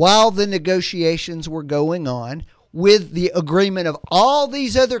while the negotiations were going on with the agreement of all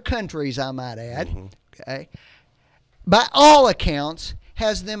these other countries, I might add, okay, by all accounts,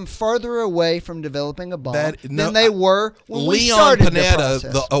 has them further away from developing a bomb than they were when we started the process.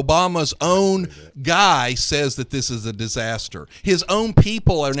 Leon Panetta, Obama's own guy, says that this is a disaster. His own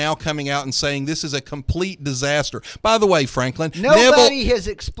people are now coming out and saying this is a complete disaster. By the way, Franklin, nobody has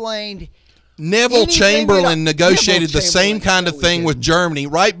explained. Neville Chamberlain negotiated the same kind of thing with Germany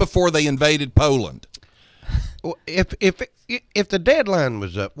right before they invaded Poland. Well, if the deadline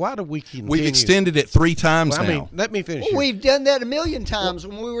was up, why do we continue? We've extended it 3 times now. I mean, let me finish. Well, we've done that a million times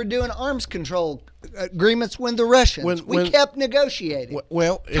when we were doing arms control agreements with the Russians. We kept negotiating.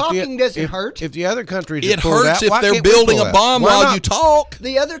 Well, talking doesn't hurt. If the other countries it hurts if they're building a bomb while you talk.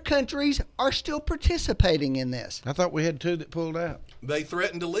 The other countries are still participating in this. I thought we had 2 that pulled out. They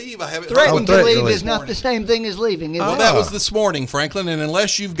threatened to leave. I haven't threatened to leave is not the same thing as leaving. Well, that was this morning, Franklin, and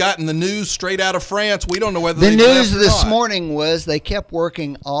unless you've gotten the news straight out of France, we don't know whether the they news left or this not. morning was they kept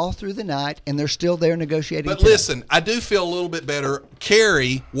working all through the night, and they're still there negotiating. But today. listen, I do feel a little bit better.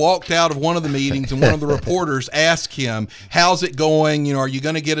 Kerry walked out of one of the meetings, and one of the reporters asked him, "How's it going? You know, are you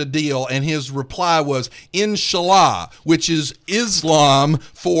going to get a deal?" And his reply was, "Inshallah," which is Islam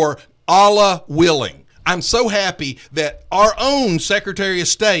for Allah willing. I'm so happy that our own Secretary of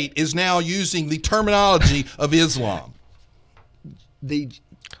State is now using the terminology of Islam. The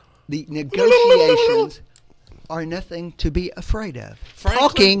negotiations are nothing to be afraid of. Franklin,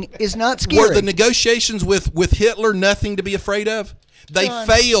 talking is not scary. Were the negotiations with Hitler nothing to be afraid of? They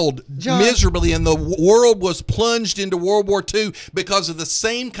failed miserably, and the world was plunged into World War II because of the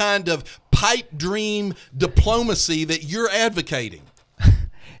same kind of pipe dream diplomacy that you're advocating.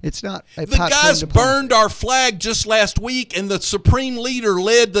 It's not. The guys burned our flag just last week, and the supreme leader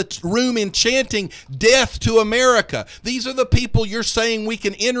led the room in chanting "Death to America." These are the people you're saying we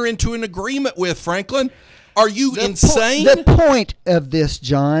can enter into an agreement with, Franklin. Are you insane? The point of this,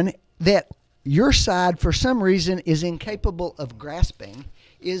 John, that your side, for some reason, is incapable of grasping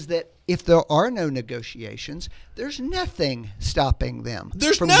is that if there are no negotiations, there's nothing stopping them.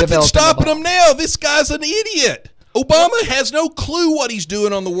 There's from nothing developing stopping a bomb. them now. This guy's an idiot. Obama has no clue what he's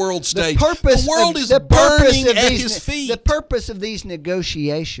doing on the world stage. The world is burning at his feet. The purpose of these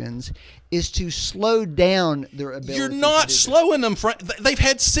negotiations is to slow down their ability. You're not slowing them. They've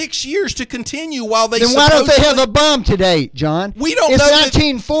had 6 years to continue while they. Then why don't they have a bomb today, John? We don't it's know.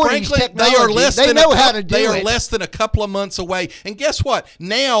 1940s Franklin, technology. They are less they than know how to do They it. are less than a couple of months away. And guess what?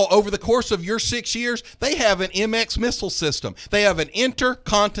 Now, over the course of your 6 years, they have an MX missile system. They have an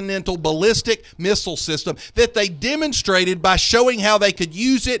intercontinental ballistic missile system that they demonstrated by showing how they could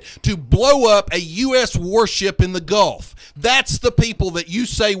use it to blow up a U.S. warship in the Gulf. That's the people that you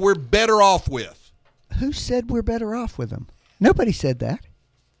say we're better off with. Who said we're better off with them? Nobody said that.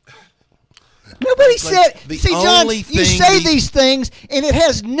 Nobody said. See, John, you say these things, and it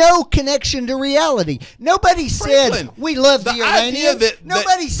has no connection to reality. Nobody said we love the Iranians.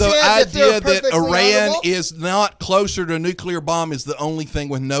 Nobody said that they're perfectly that Iran honorable. is not closer to a nuclear bomb is the only thing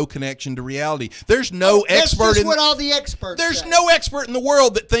with no connection to reality. There's no expert. That's just what all the experts There's say. no expert in the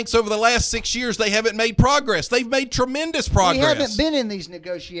world that thinks over the last 6 years they haven't made progress. They've made tremendous progress. We haven't been in these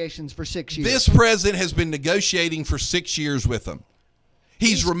negotiations for 6 years. This president has been negotiating for 6 years with them.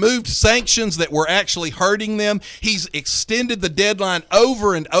 He's removed sanctions that were actually hurting them. He's extended the deadline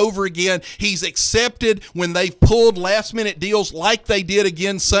over and over again. He's accepted when they've pulled last-minute deals like they did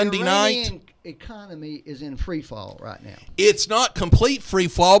again Sunday night. The economy is in free fall right now. It's not complete free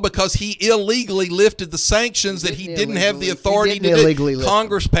fall because he illegally lifted the sanctions that he didn't have the authority to do.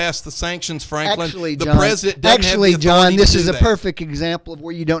 Congress passed the sanctions, Franklin. Actually, the John, president doesn't have the authority John, this to is do a that. perfect example of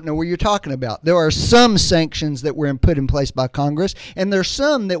where you don't know where you're talking about. There are some sanctions that were put in place by Congress, and there's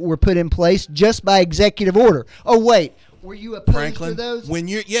some that were put in place just by executive order. Oh, wait. Were you opposed Franklin, to those? when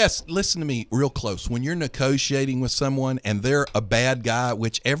you're listen to me real close. When you're negotiating with someone and they're a bad guy,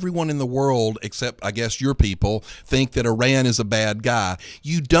 which everyone in the world, except I guess your people, think that Iran is a bad guy,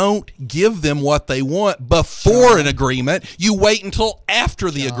 you don't give them what they want before an agreement. You wait until after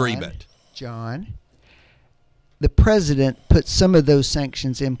the agreement. John, the president put some of those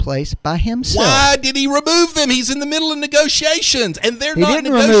sanctions in place by himself. Why did he remove them? He's in the middle of negotiations, and they're He not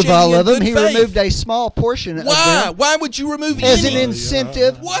didn't negotiating remove all of them. in He good faith. removed a small portion of them. Why? Why would you remove as any? an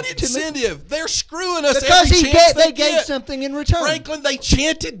incentive? What incentive? They're screwing us Because every chance they get. gave something in return. Franklin, they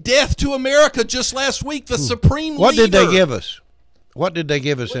chanted death to America just last week. The supreme What leader. did they give us? What did they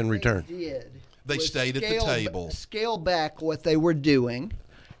give us in return? They stayed at the table. Scale back what they were doing.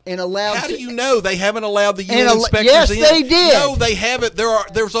 And allowed. How do you know they haven't allowed the UN inspectors yes, in? they did. No, they haven't.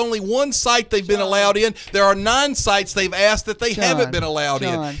 There's only one site they've been allowed in. There are 9 sites they've asked that they haven't been allowed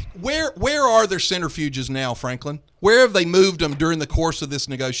in. Where are their centrifuges now, Franklin? Where have they moved them during the course of this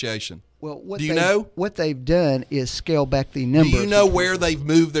negotiation? Well, do you know? What they've done is scale back the number. Do you know where they've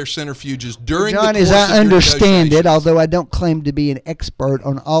moved their centrifuges during John, the course as I of your understand it, although I don't claim to be an expert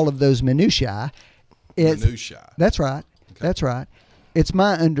on all of those minutiae. Minutiae. That's right. Okay. That's right. It's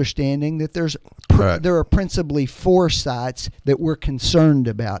my understanding that there are principally 4 sites that we're concerned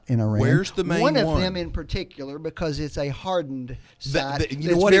about in Iran. Where's the main one? One of them in particular, because it's a hardened site.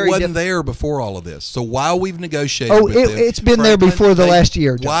 You know what? It wasn't there before all of this. So while we've negotiated with them, it's been there before the last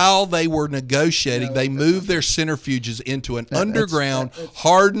year. John. While they were negotiating, they moved their centrifuges into an underground,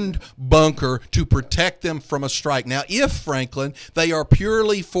 hardened bunker to protect them from a strike. Now, if, Franklin, they are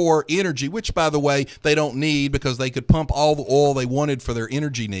purely for energy, which, by the way, they don't need because they could pump all the oil they wanted for their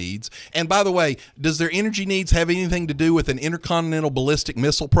energy needs. And by the way, does their energy needs have anything to do with an intercontinental ballistic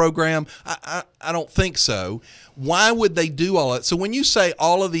missile program? I don't think so. Why would they do all that? So when you say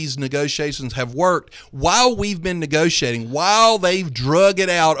all of these negotiations have worked, while we've been negotiating, while they've drug it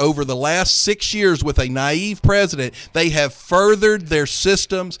out over the last 6 years with a naive president, they have furthered their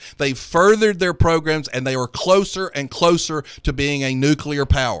systems, they've furthered their programs, and they are closer and closer to being a nuclear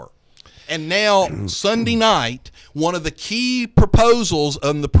power. And now, Sunday night, one of the key proposals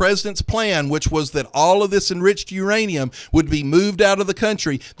on the president's plan, which was that all of this enriched uranium would be moved out of the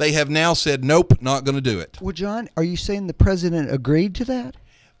country, they have now said, nope, not going to do it. Well, John, are you saying the president agreed to that?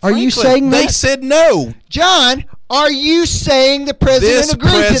 Franklin, are you saying that? They said no. John, are you saying the president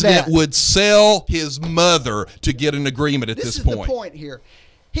agreed to that? This president would sell his mother to get an agreement at this point. This is the point here.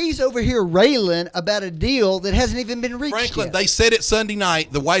 He's over here railing about a deal that hasn't even been reached Franklin, yet. they said it Sunday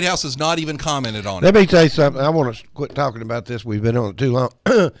night. The White House has not even commented on it. Let me tell you something. I want to quit talking about this. We've been on it too long.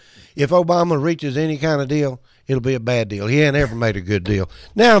 If Obama reaches any kind of deal, it'll be a bad deal. He ain't ever made a good deal.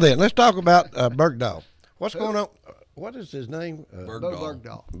 Now then, let's talk about Bergdahl. What's going on? What is his name?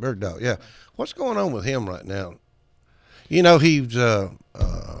 Bergdahl. Bergdahl, yeah. What's going on with him right now? You know, he's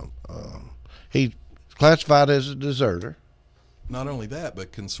He's classified as a deserter. Not only that,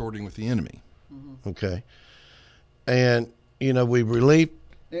 but consorting with the enemy. Okay. And, you know, we relieved.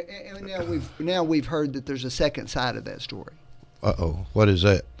 And now we've heard that there's a second side of that story. Uh-oh. What is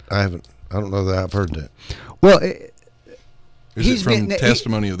that? I don't know that I've heard that. Well, is it from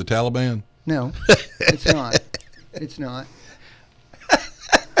testimony of the Taliban? No, it's not. It's not.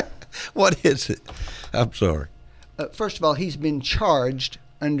 What is it? I'm sorry. First of all, he's been charged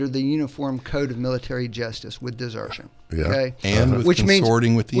under the Uniform Code of Military Justice with desertion. Yeah. Okay? And with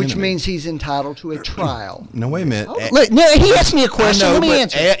consorting with the which enemy. means he's entitled to a trial. No, wait a minute. No, he asked me a question. Let me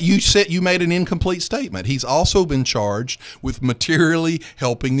answer. You said you made an incomplete statement. He's also been charged with materially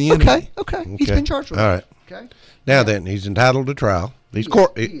helping the enemy. Okay. He's been charged with All that. right. Okay. Now then, he's entitled to trial. He's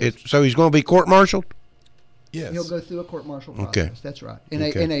Yes, so he's going to be court-martialed? Yes. He'll go through a court-martial process. Okay. That's right. And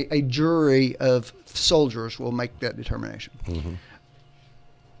a jury of soldiers will make that determination. Mm-hmm.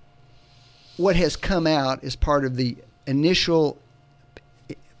 What has come out as part of the initial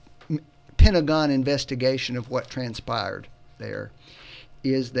Pentagon investigation of what transpired there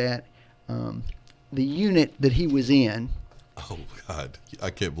is that the unit that he was in. Oh, God. I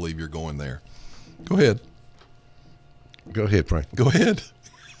can't believe you're going there. Go ahead. Go ahead, Frank. Go ahead.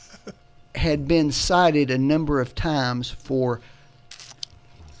 Had been cited a number of times for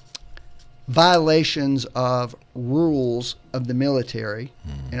violations of rules of the military,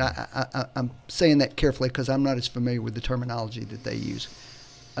 and I'm saying that carefully because I'm not as familiar with the terminology that they use,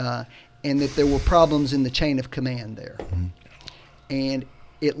 and that there were problems in the chain of command there. And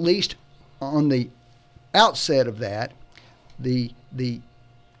at least on the outset of that, the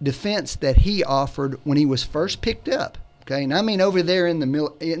defense that he offered when he was first picked up, okay, and I mean over there in the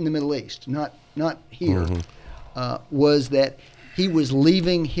Middle East, not here, was that he was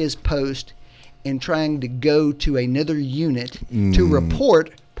leaving his post and trying to go to another unit to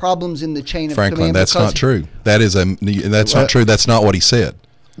report problems in the chain of command. Franklin, that's not true. That's not true. That's not what he said.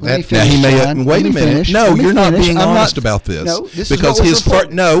 Let me finish, John. Wait a minute. Finish. No, you're not finish. being I'm honest not, about this. No, this because is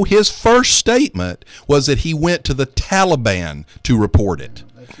what was his first statement was that he went to the Taliban to report it.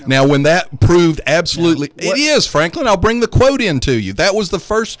 Now, when that proved absolutely, it is, Franklin. I'll bring the quote in to you. That was the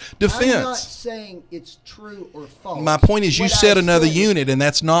first defense. I'm not saying it's true or false. My point is, you said another unit, and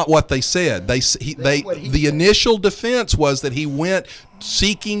that's not what they said. The initial defense was that he went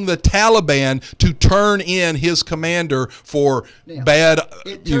seeking the Taliban to turn in his commander for bad.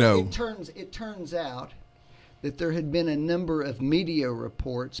 It turns out that there had been a number of media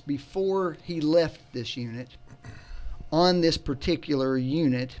reports before he left this unit. On this particular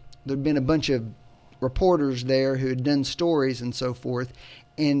unit, there had been a bunch of reporters there who had done stories and so forth,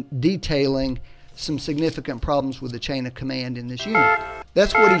 and detailing some significant problems with the chain of command in this unit.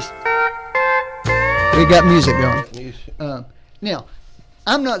 That's what he's. We got music going. Now,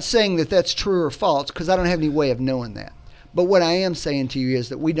 I'm not saying that that's true or false because I don't have any way of knowing that. But what I am saying to you is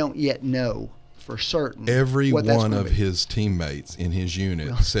that we don't yet know for certain. Every what that's one gonna of be. his teammates in his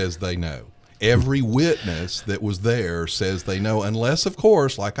unit says they know. Every witness that was there says they know, unless, of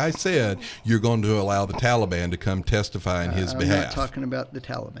course, like I said, you're going to allow the Taliban to come testify in his behalf. I'm not talking about the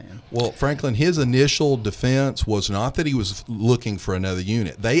Taliban. Well, Franklin, his initial defense was not that he was looking for another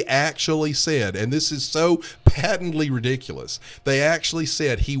unit. They actually said, and this is so patently ridiculous, they actually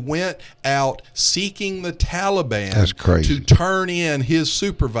said he went out seeking the Taliban to turn in his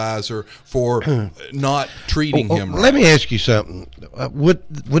supervisor for not treating him right. Let me ask you something.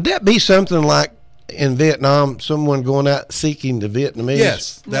 Would that be something like in Vietnam, someone going out seeking the Vietnamese?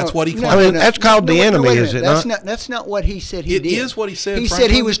 Yes, that's what he claimed. I mean, that's called the enemy, is it not? That's not what he said he did. It is what he said, He Franklin.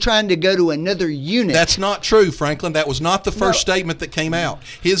 said he was trying to go to another unit. That's not true, Franklin. That was not the first statement that came out.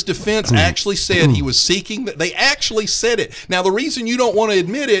 His defense actually said he was seeking. They actually said it. Now, the reason you don't want to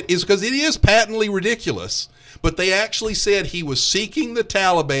admit it is because it is patently ridiculous. But they actually said he was seeking the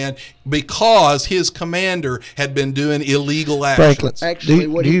Taliban because his commander had been doing illegal actions.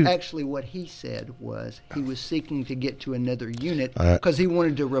 Franklin, actually, what he said was he was seeking to get to another unit because he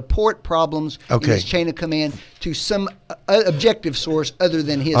wanted to report problems in his chain of command to some objective source other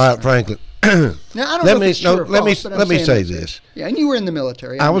than his. All right, Franklin. Now, I don't know if it's true or false, but I'm let me saying say that's this. Yeah, and you were in the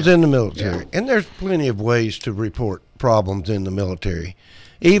military. I was in the military, and there's plenty of ways to report problems in the military.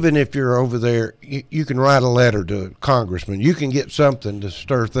 Even if you're over there, you can write a letter to a congressman. You can get something to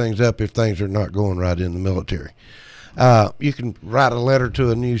stir things up if things are not going right in the military. You can write a letter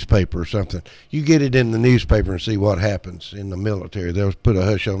to a newspaper or something. You get it in the newspaper and see what happens in the military. They'll put a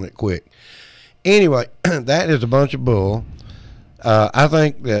hush on it quick. Anyway, that is a bunch of bull. I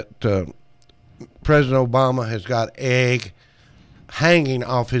think that President Obama has got egg hanging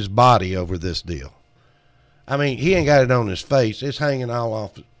off his body over this deal. I mean, he ain't got it on his face. It's hanging all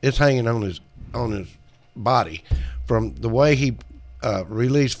off. It's hanging on his on his body from the way he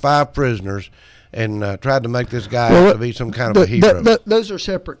released 5 prisoners and tried to make this guy out to be some kind of a hero. Those are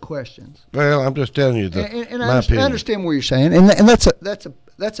separate questions. Well, I'm just telling you my opinion. I understand what you're saying, and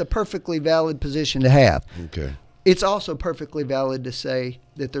that's a perfectly valid position to have. Okay. It's also perfectly valid to say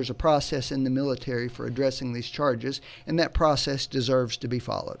that there's a process in the military for addressing these charges, and that process deserves to be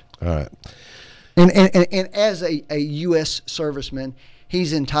followed. All right. And as a U.S. serviceman,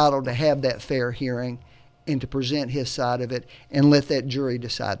 he's entitled to have that fair hearing and to present his side of it and let that jury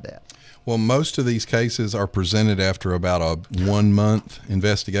decide that. Well, most of these cases are presented after about a 1-month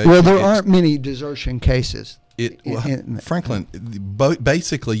investigation. Well, there aren't many desertion cases. Franklin,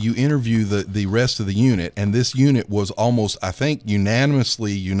 basically you interview the rest of the unit, and this unit was almost, I think,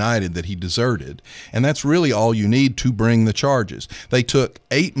 unanimously united that he deserted, and that's really all you need to bring the charges. They took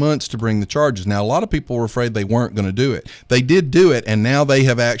 8 months to bring the charges. Now, a lot of people were afraid they weren't going to do it. They did do it, and now they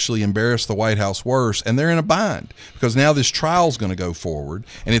have actually embarrassed the White House worse, and they're in a bind because now this trial's going to go forward,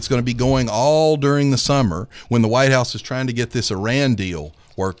 and it's going to be going all during the summer when the White House is trying to get this Iran deal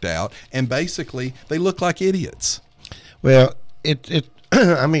worked out, and basically they look like idiots. Well,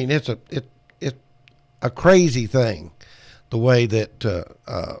 I mean, it's a crazy thing, the way that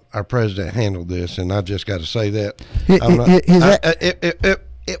our president handled this, and I just got to say that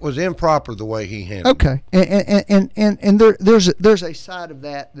it was improper the way he handled it. Okay, and there's a side of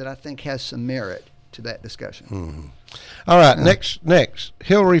that I think has some merit to that discussion. Mm-hmm. All right, next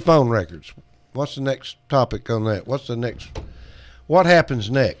Hillary phone records. What's the next topic on that? What happens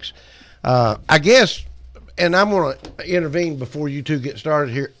next? I guess, and I'm going to intervene before you two get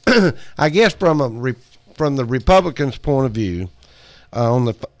started here. I guess from the Republicans' point of view, on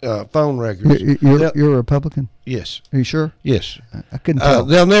the phone records. You're a Republican? Yes. Are you sure? Yes. I couldn't tell.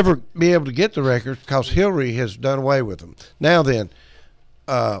 They'll never be able to get the records because Hillary has done away with them. Now then,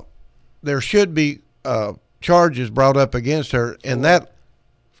 there should be charges brought up against her, and that.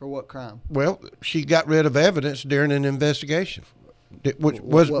 For what crime? Well, she got rid of evidence during an investigation.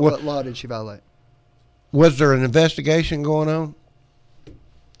 What law did she violate? Was there an investigation going on?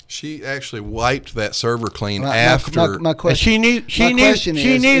 She actually wiped that server clean after. My question. She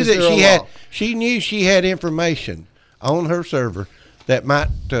knew she had information on her server that might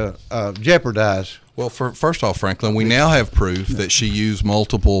jeopardize. Well, first off, Franklin, we now have proof that she used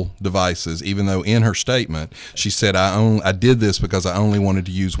multiple devices, even though in her statement she said, I did this because I only wanted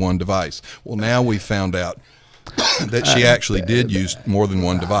to use one device. Well, now we found out that she actually did use more than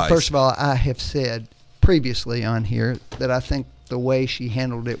one device. First of all, I have said previously on here that I think the way she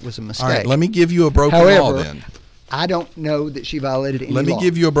handled it was a mistake. All right, let me give you a broken law then. I don't know that she violated any law. Let me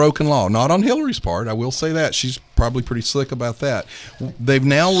give you a broken law. Not on Hillary's part. I will say that. She's probably pretty slick about that. They've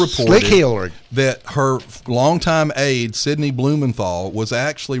now reported that her longtime aide, Sidney Blumenthal, was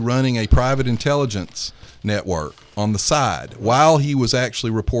actually running a private intelligence network on the side while he was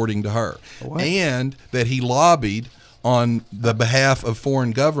actually reporting to her. What? And that he lobbied on the behalf of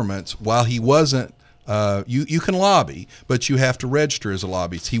foreign governments while he wasn't. You can lobby, but you have to register as a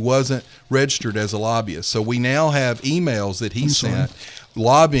lobbyist. He wasn't registered as a lobbyist. So we now have emails that he sent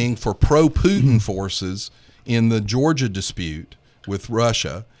lobbying for pro-Putin forces in the Georgia dispute with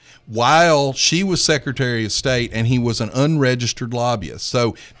Russia while she was Secretary of State and he was an unregistered lobbyist.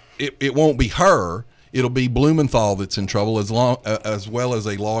 So it won't be her. It'll be Blumenthal that's in trouble as well as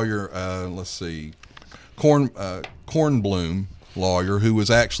a lawyer, Kornblum lawyer who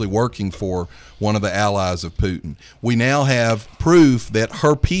was actually working for one of the allies of Putin. We now have proof that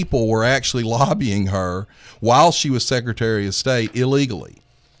her people were actually lobbying her while she was Secretary of State illegally.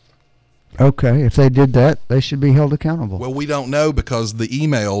 Okay, if they did that, they should be held accountable. Well, we don't know because the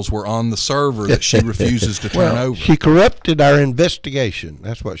emails were on the server that she refuses to turn over. She corrupted our investigation.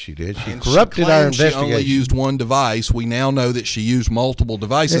 That's what she did. She corrupted our investigation. She only used one device. We now know that she used multiple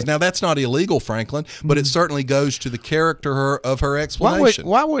devices. Now, that's not illegal, Franklin, but it certainly goes to the character of her explanation.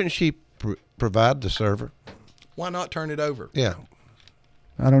 Why wouldn't she provide the server? Why not turn it over? Yeah.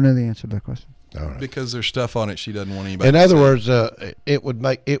 I don't know the answer to that question. All right. Because there's stuff on it she doesn't want anybody in to other see. words,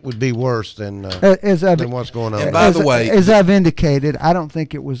 it would be worse than what's going on. And by the way, as I've indicated, I don't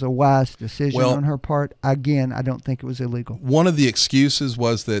think it was a wise decision on her part. Again, I don't think it was illegal. One of the excuses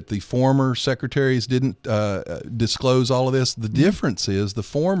was that the former secretaries didn't disclose all of this. The difference is the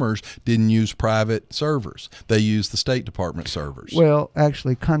formers didn't use private servers. They used the State Department servers. Well,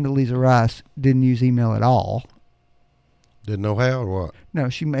 actually, Condoleezza Rice didn't use email at all. Didn't know how or what? No,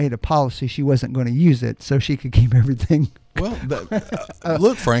 she made a policy she wasn't going to use it so she could keep everything well,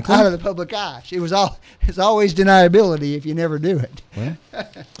 look, Franklin, out of the public eye. It's always deniability if you never do it. Well,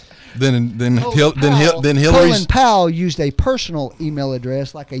 Then Colin Hillary's. Powell used a personal email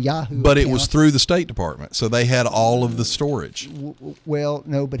address like a Yahoo. But account. it was through the State Department, so they had all of the storage. Well,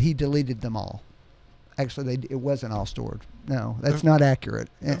 no, but he deleted them all. Actually, it wasn't all stored. No, that's not accurate.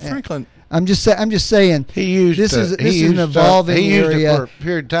 Franklin, I'm just saying. He used this is an evolving he used area. it for a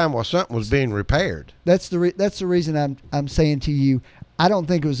period of time while something was being repaired. That's the reason I'm saying to you, I don't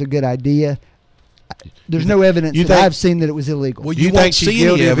think it was a good idea. There's no evidence that I've seen that it was illegal. Well, you won't see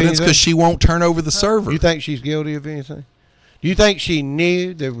any evidence because she won't turn over the server. You think she's guilty of anything? Do you think she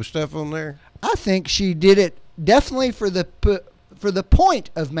knew there was stuff on there? I think she did it definitely for the point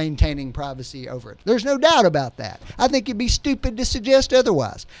of maintaining privacy over it. There's no doubt about that. I think it'd be stupid to suggest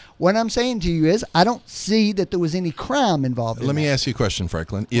otherwise. What I'm saying to you is I don't see that there was any crime involved in Let me ask you a question,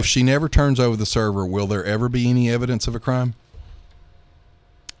 Franklin. If she never turns over the server, will there ever be any evidence of a crime?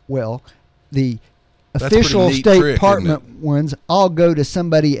 Well, the official State Department ones all go to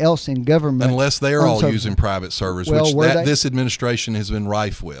somebody else in government. Unless they're all using private servers, which this administration has been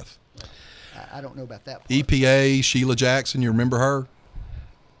rife with. I don't know about that part. EPA, Sheila Jackson, you remember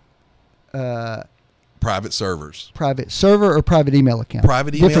her? Private servers. Private server or private email account?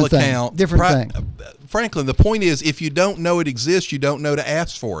 Private email account. Different thing. Franklin, the point is, if you don't know it exists, you don't know to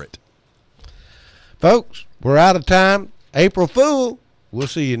ask for it. Folks, we're out of time. April Fool. We'll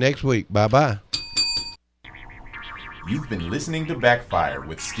see you next week. Bye-bye. You've been listening to Backfire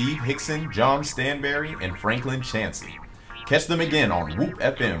with Steve Hickson, John Stanberry, and Franklin Chansey. Catch them again on Whoop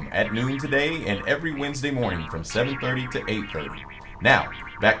FM at noon today and every Wednesday morning from 7:30 to 8:30. Now,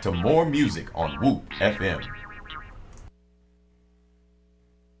 back to more music on Whoop FM.